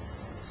Tesla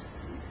coils.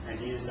 And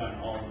he has done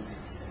all of them,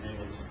 and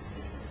it is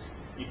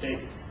you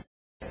take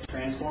a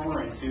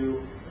transformer and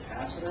two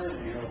capacitors,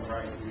 and he'll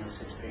write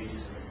 6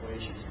 pages of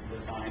equations to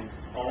define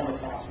all the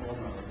possible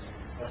modes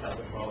a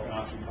Tesla coil can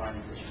occupy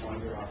and which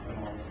ones are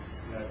optimal.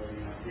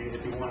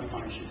 If you want to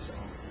punish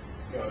yourself,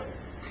 go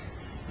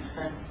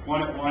there.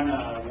 One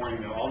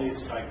warning though, all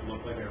these sites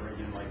look like they're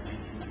written in like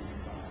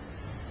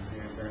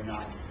 1995. They're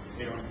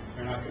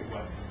not good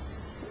weapons.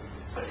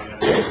 So you gotta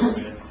be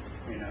good,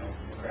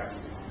 the crappy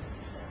ones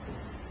and stuff.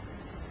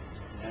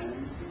 And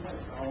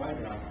that's all I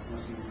got.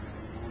 Unless you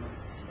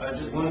want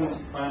Just one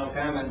final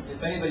comment.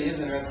 If anybody is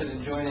interested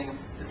in joining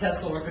the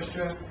Tesla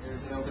Orchestra,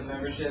 there's an open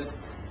membership.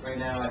 Right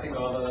now, I think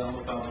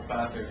almost all the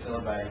spots are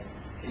filled by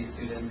K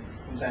students.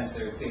 Sometimes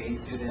they're CA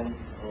students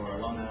or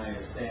alumni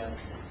or staff.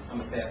 I'm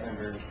a staff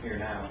member here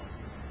now,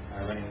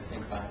 running the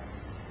Think Box.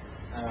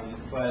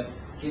 But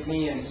give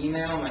me an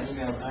email. My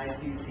email is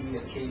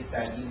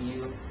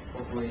icc@case.edu.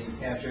 Hopefully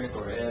Patrick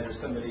or Ed or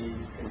somebody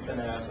can send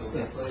it out to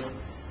Leslie.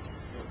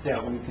 Yeah,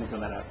 we can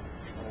send that out.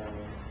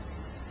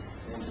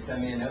 And just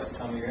send me a note and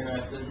tell me you're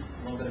interested, a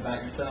little bit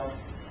about yourself.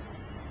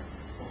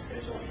 We'll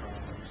schedule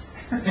trials.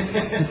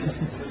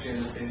 What you're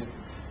interested in.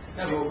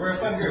 No, but we're a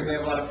fun group. We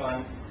have a lot of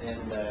fun,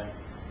 and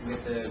we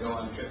get to go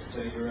on trips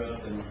to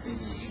Europe and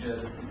maybe Asia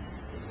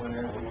this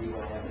winter. We'll see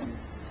what happens.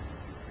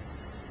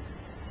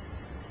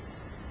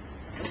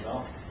 That's all.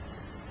 All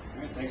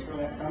right, thanks for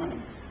that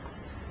comment.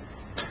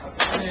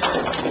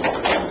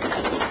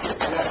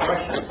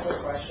 Quick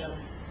question.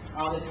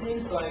 It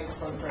seems like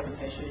from the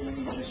presentation you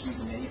need to just use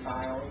MIDI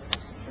files to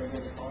trigger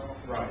the coil.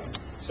 Right. Do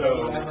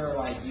So you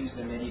ever use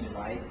the MIDI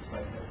device to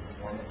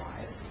perform it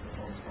live,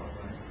 perform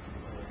software?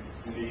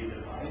 the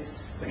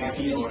device. Like a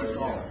MIDI controller, like a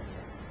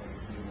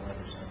keyboard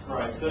or something.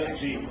 Right. So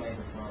Actually play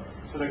the song.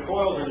 So the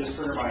coils are just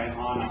triggered by an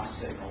on-off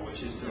signal,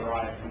 which is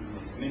derived from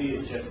the MIDI.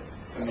 Is just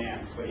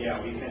commands, but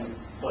we can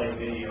play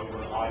MIDI over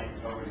the audio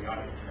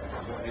tracks.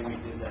 So I think we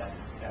did that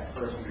at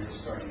first when we were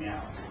starting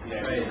out.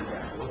 Right.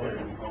 Tracks over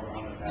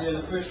on the back. Yeah,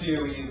 the first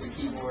year we used the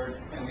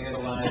keyboard, and we had a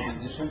live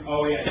musician.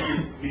 Oh yeah,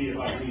 MIDI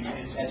like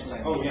That's what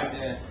I Oh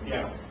mean.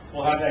 yeah.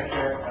 We'll have that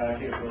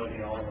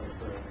capability all over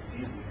for it's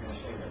easy.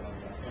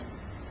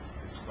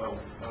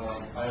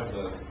 I have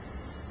the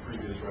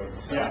previous road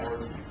Yeah.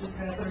 soundboard. Just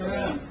pass it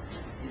around.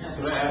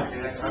 So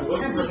I was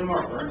looking for some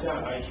more burnt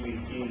out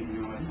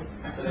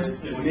IGBTs, So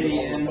there's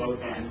MIDI in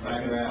and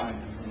fiber out.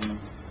 And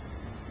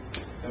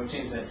don't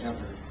change that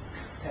jumper.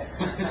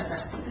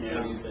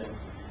 Yeah.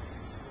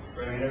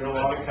 But there's a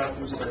lot of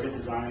custom circuit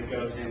design that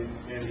goes in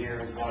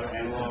here, a lot of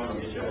analog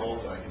and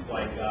digital.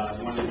 Like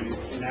one of the new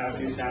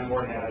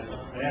soundboard has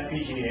an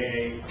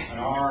FPGA, an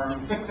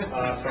ARM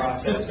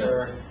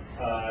processor.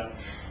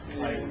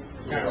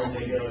 It's kind of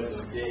ridiculous.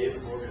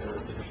 Dave Morgan ever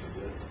finished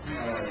with it.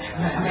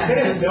 He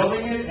finished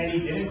building it, and he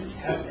didn't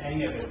test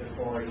any of it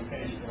before he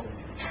finished building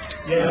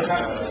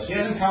it. He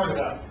hasn't powered it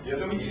up.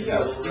 Yeah, he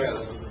has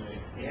with me.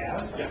 He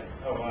has? Yeah.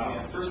 Oh,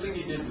 wow. First thing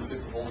he did was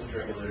get the voltage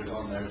regulators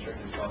on there, check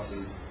his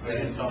buses, I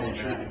didn't tell me made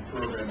sure that. he could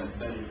program it,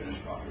 then he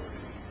finished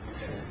populating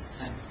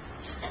it.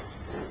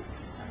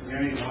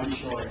 There's only one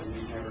short, and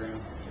he's never in.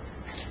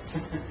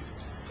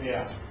 So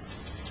yeah,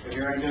 if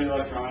you're into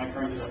electronic,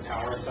 or into the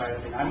power side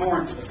of things, I'm more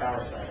into the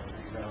power side of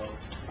things, though.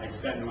 I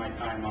spend my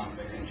time on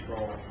the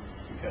control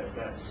because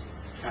that's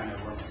kind of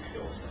where my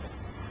skill set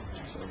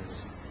actually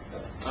is.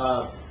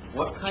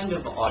 What kind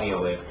of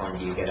audio waveform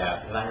do you get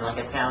out? Because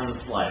it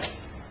sounds like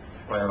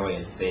square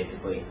waves,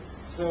 basically.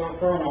 So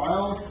for a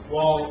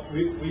while,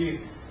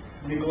 we've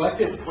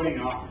neglected putting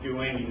off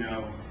doing,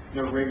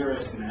 the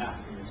rigorous math,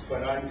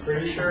 but I'm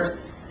pretty sure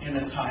in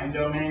the time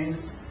domain,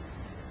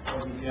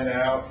 what we get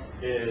out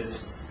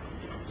is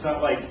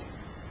something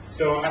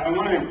so I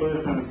want to include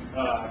this in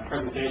the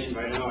presentation,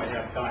 but I know I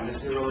have time. This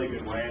is a really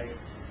good way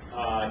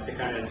to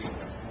kind of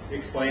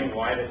explain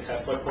why the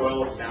Tesla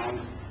coil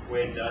sounds the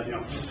way it does,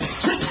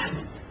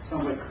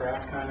 sounds like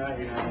crap kind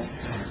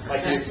of,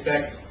 like you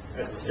expect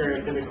a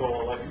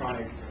stereotypical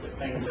electronic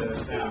thing to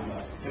sound.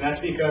 And that's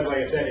because, like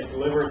I said, it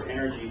delivers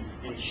energy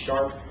in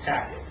sharp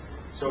packets.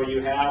 So what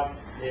you have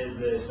is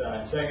this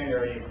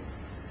secondary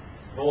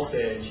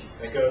voltage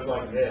that goes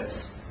like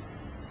this,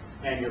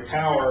 and your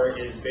power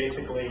is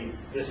basically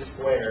this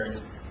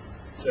squared.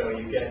 So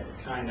you get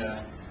kind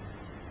of,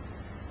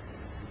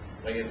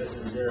 like if this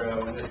is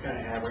 0, and this kind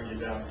of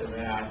averages out to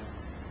that.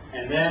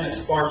 And then a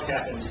spark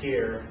happens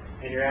here,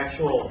 and your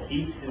actual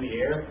heat in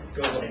the air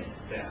goes like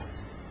that.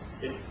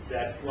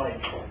 That's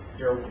like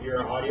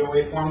your audio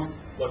waveform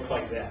looks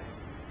like that.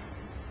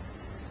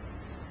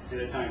 At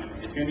a time,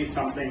 it's going to be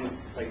something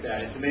like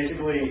that. It's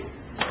basically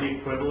the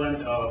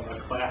equivalent of a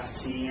Class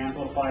C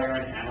amplifier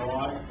in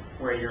analog,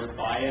 where you're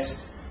biased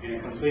in a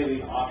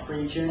completely off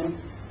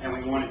region, and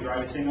when you want to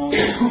drive a signal,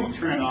 you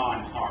turn it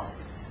on hard.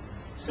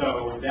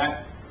 So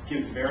that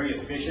gives very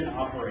efficient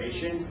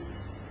operation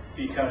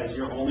because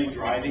you're only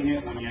driving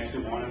it when you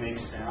actually want to make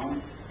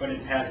sound, but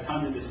it has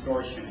tons of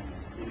distortion in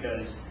it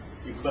because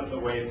you clip the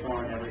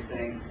waveform and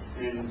everything,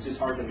 and it's just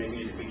hard to make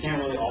music. We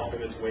can't really alter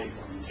this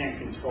waveform. You can't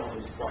control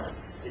the spark.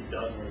 It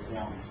does what it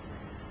wants.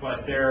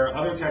 But there are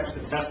other types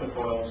of Tesla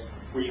coils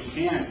where you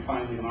can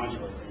finely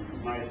modulate them.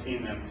 You might have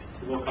seen them.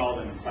 People call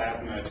them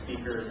plasma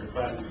speakers or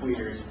plasma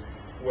tweeters,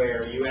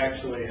 where you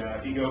actually,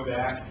 if you go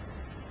back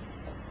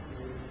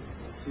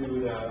to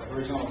the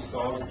original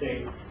solid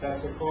state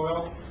Tesla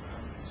coil,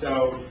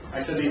 so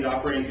I said these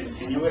operate in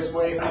continuous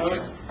wave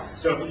mode.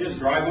 So if you just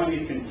drive one of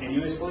these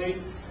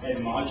continuously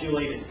and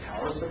modulate its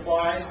power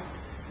supply,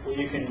 what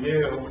you can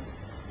do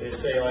is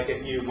say, like,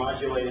 if you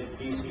modulate its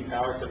DC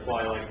power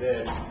supply like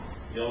this,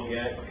 you'll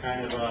get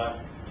kind of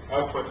a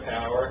output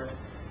power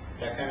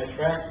that kind of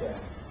tracks that.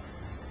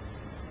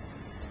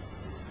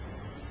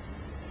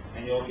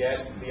 And you'll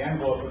get the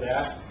envelope of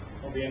that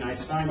will be a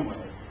nice sine wave.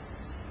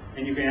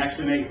 And you can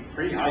actually make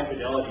pretty high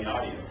fidelity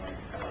audio. Like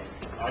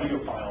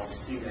audiophiles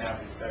seem to have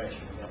a fetish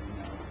for that,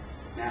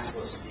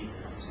 massless speaker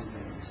or something.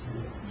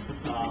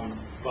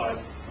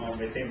 But well,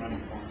 they pay money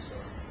for them, so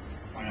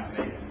why not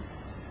make them?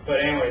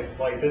 But anyways,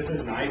 like, this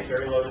is nice,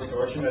 very low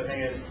distortion. The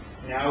thing is,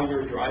 now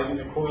you're driving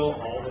the coil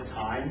all the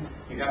time.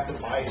 You have to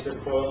bias your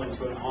coil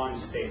into an on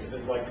state.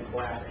 This is like the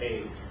Class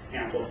A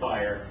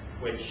amplifier,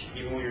 which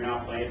even when you're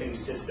not playing anything,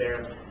 sits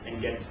there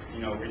and gets,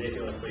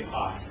 ridiculously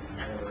hot.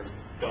 Whatever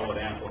go with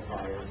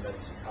amplifiers,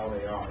 that's how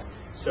they are.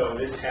 So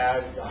this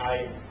has the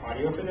high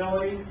audio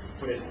fidelity,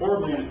 but it's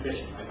horribly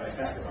inefficient, like by a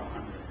factor of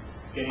 100.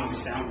 Getting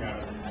sound out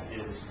of that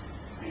is,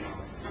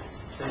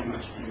 pretty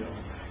much real.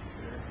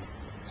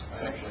 I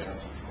actually have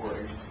some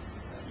recordings.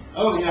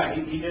 Oh yeah,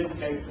 he did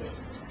take this.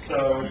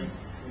 So,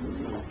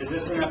 is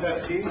this an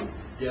FFT?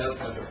 Yeah, that's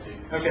FFT.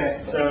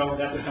 Okay, so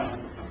that's a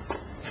tone.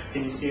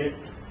 Can you see it?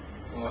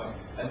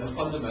 And the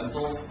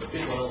fundamental, the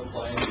coils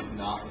playing is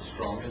not the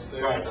strongest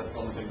there. Right. That's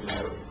one thing to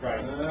note. Right.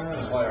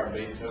 That's why our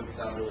bass notes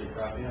sound really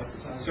crappy half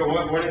the time. So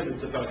what is it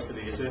supposed to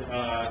be? Is it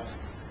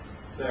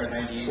There are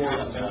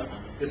 98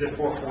 is it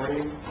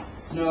 440?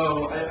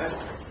 No,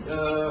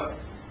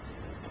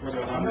 Or is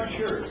it I'm 100? not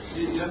sure.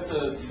 You have to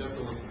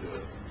listen to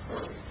it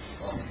first.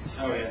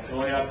 Oh yeah.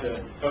 Well, we have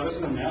to. Oh, this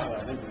is a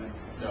MATLAB, isn't it?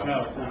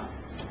 No. It's not.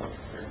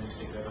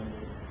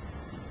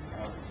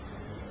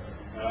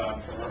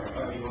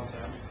 You want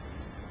that?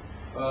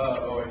 I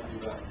can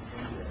do that.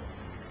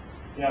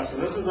 Yeah, so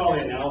this is all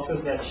the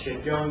analysis that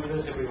should go into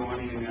this if we want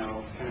to, kind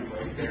of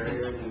break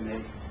barriers and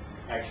make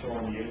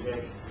actual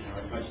music,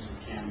 as much as we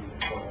can with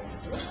the coil.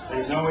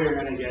 There's no way you're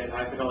going to get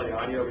high fidelity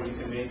audio, but you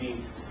can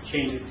maybe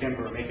change the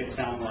timbre, make it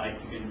sound like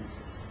you can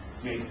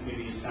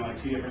maybe sound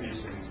like two different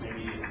instruments,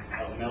 maybe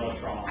a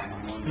mellotron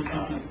on one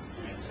side and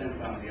a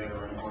synth on the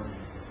other, or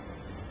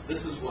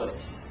This is what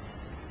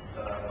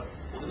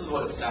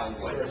it sounds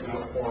like. there's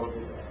no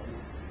horrible.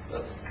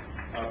 That's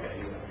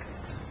Okay,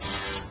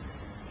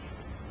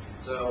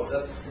 so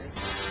that's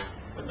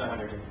It's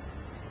 100.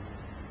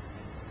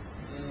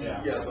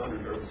 Yeah. it's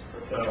 100 hertz.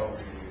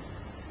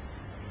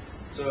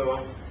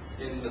 So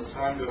in the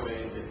time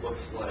domain, it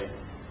looks like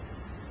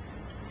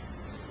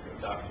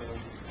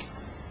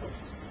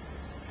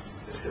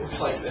it looks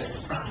like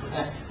this.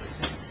 Alright,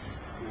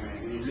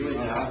 Really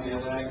nasty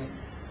lag.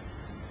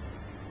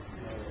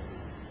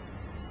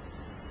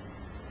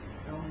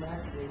 So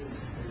messy.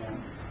 Yeah,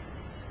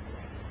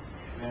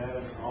 that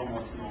is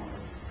almost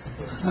noise.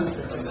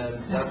 And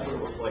then that's what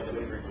it looks like in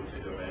the frequency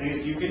domain.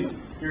 Because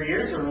your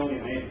ears are really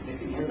amazing. They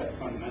can hear that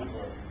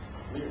fundamental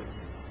clear.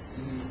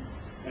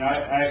 And I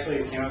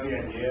actually came up with the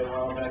idea a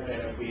while back that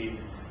if we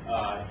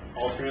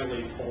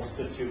alternately pulse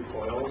the two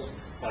coils,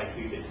 like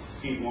you could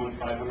feed one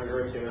 500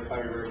 hertz, the other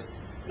 500 hertz,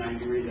 90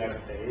 degrees out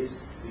of phase,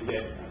 you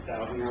get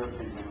 1,000 hertz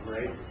and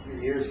break.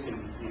 Your ears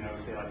can,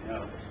 say like,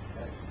 no,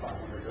 that's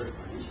 500 hertz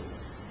on each of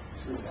this.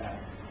 Screw that.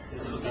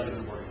 This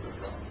doesn't work with the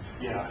drum.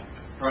 Yeah,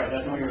 right.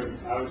 That's when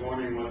I was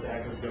wondering what the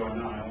heck was going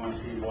on. I want to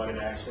see what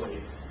it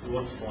actually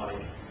looks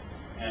like,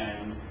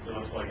 and it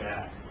looks like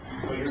that.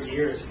 But your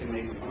ears can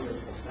make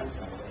wonderful sense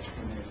out of that. It's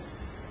amazing.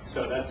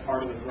 So that's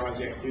part of the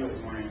project too. Is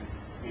when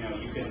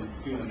you can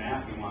do the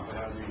math you want, but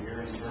how does your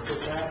ears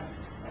interpret that?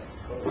 That's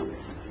a totally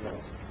different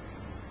deal.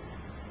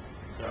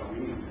 So we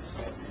need this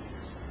stuff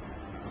majors.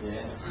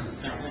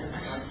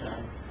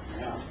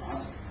 Yeah,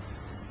 awesome.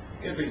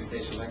 Good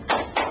presentation, Mike. All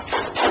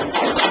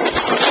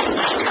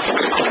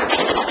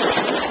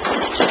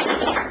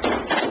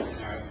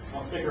right,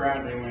 I'll stick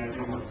around if anyone has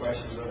any more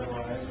questions,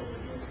 otherwise,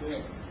 let's do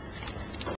it.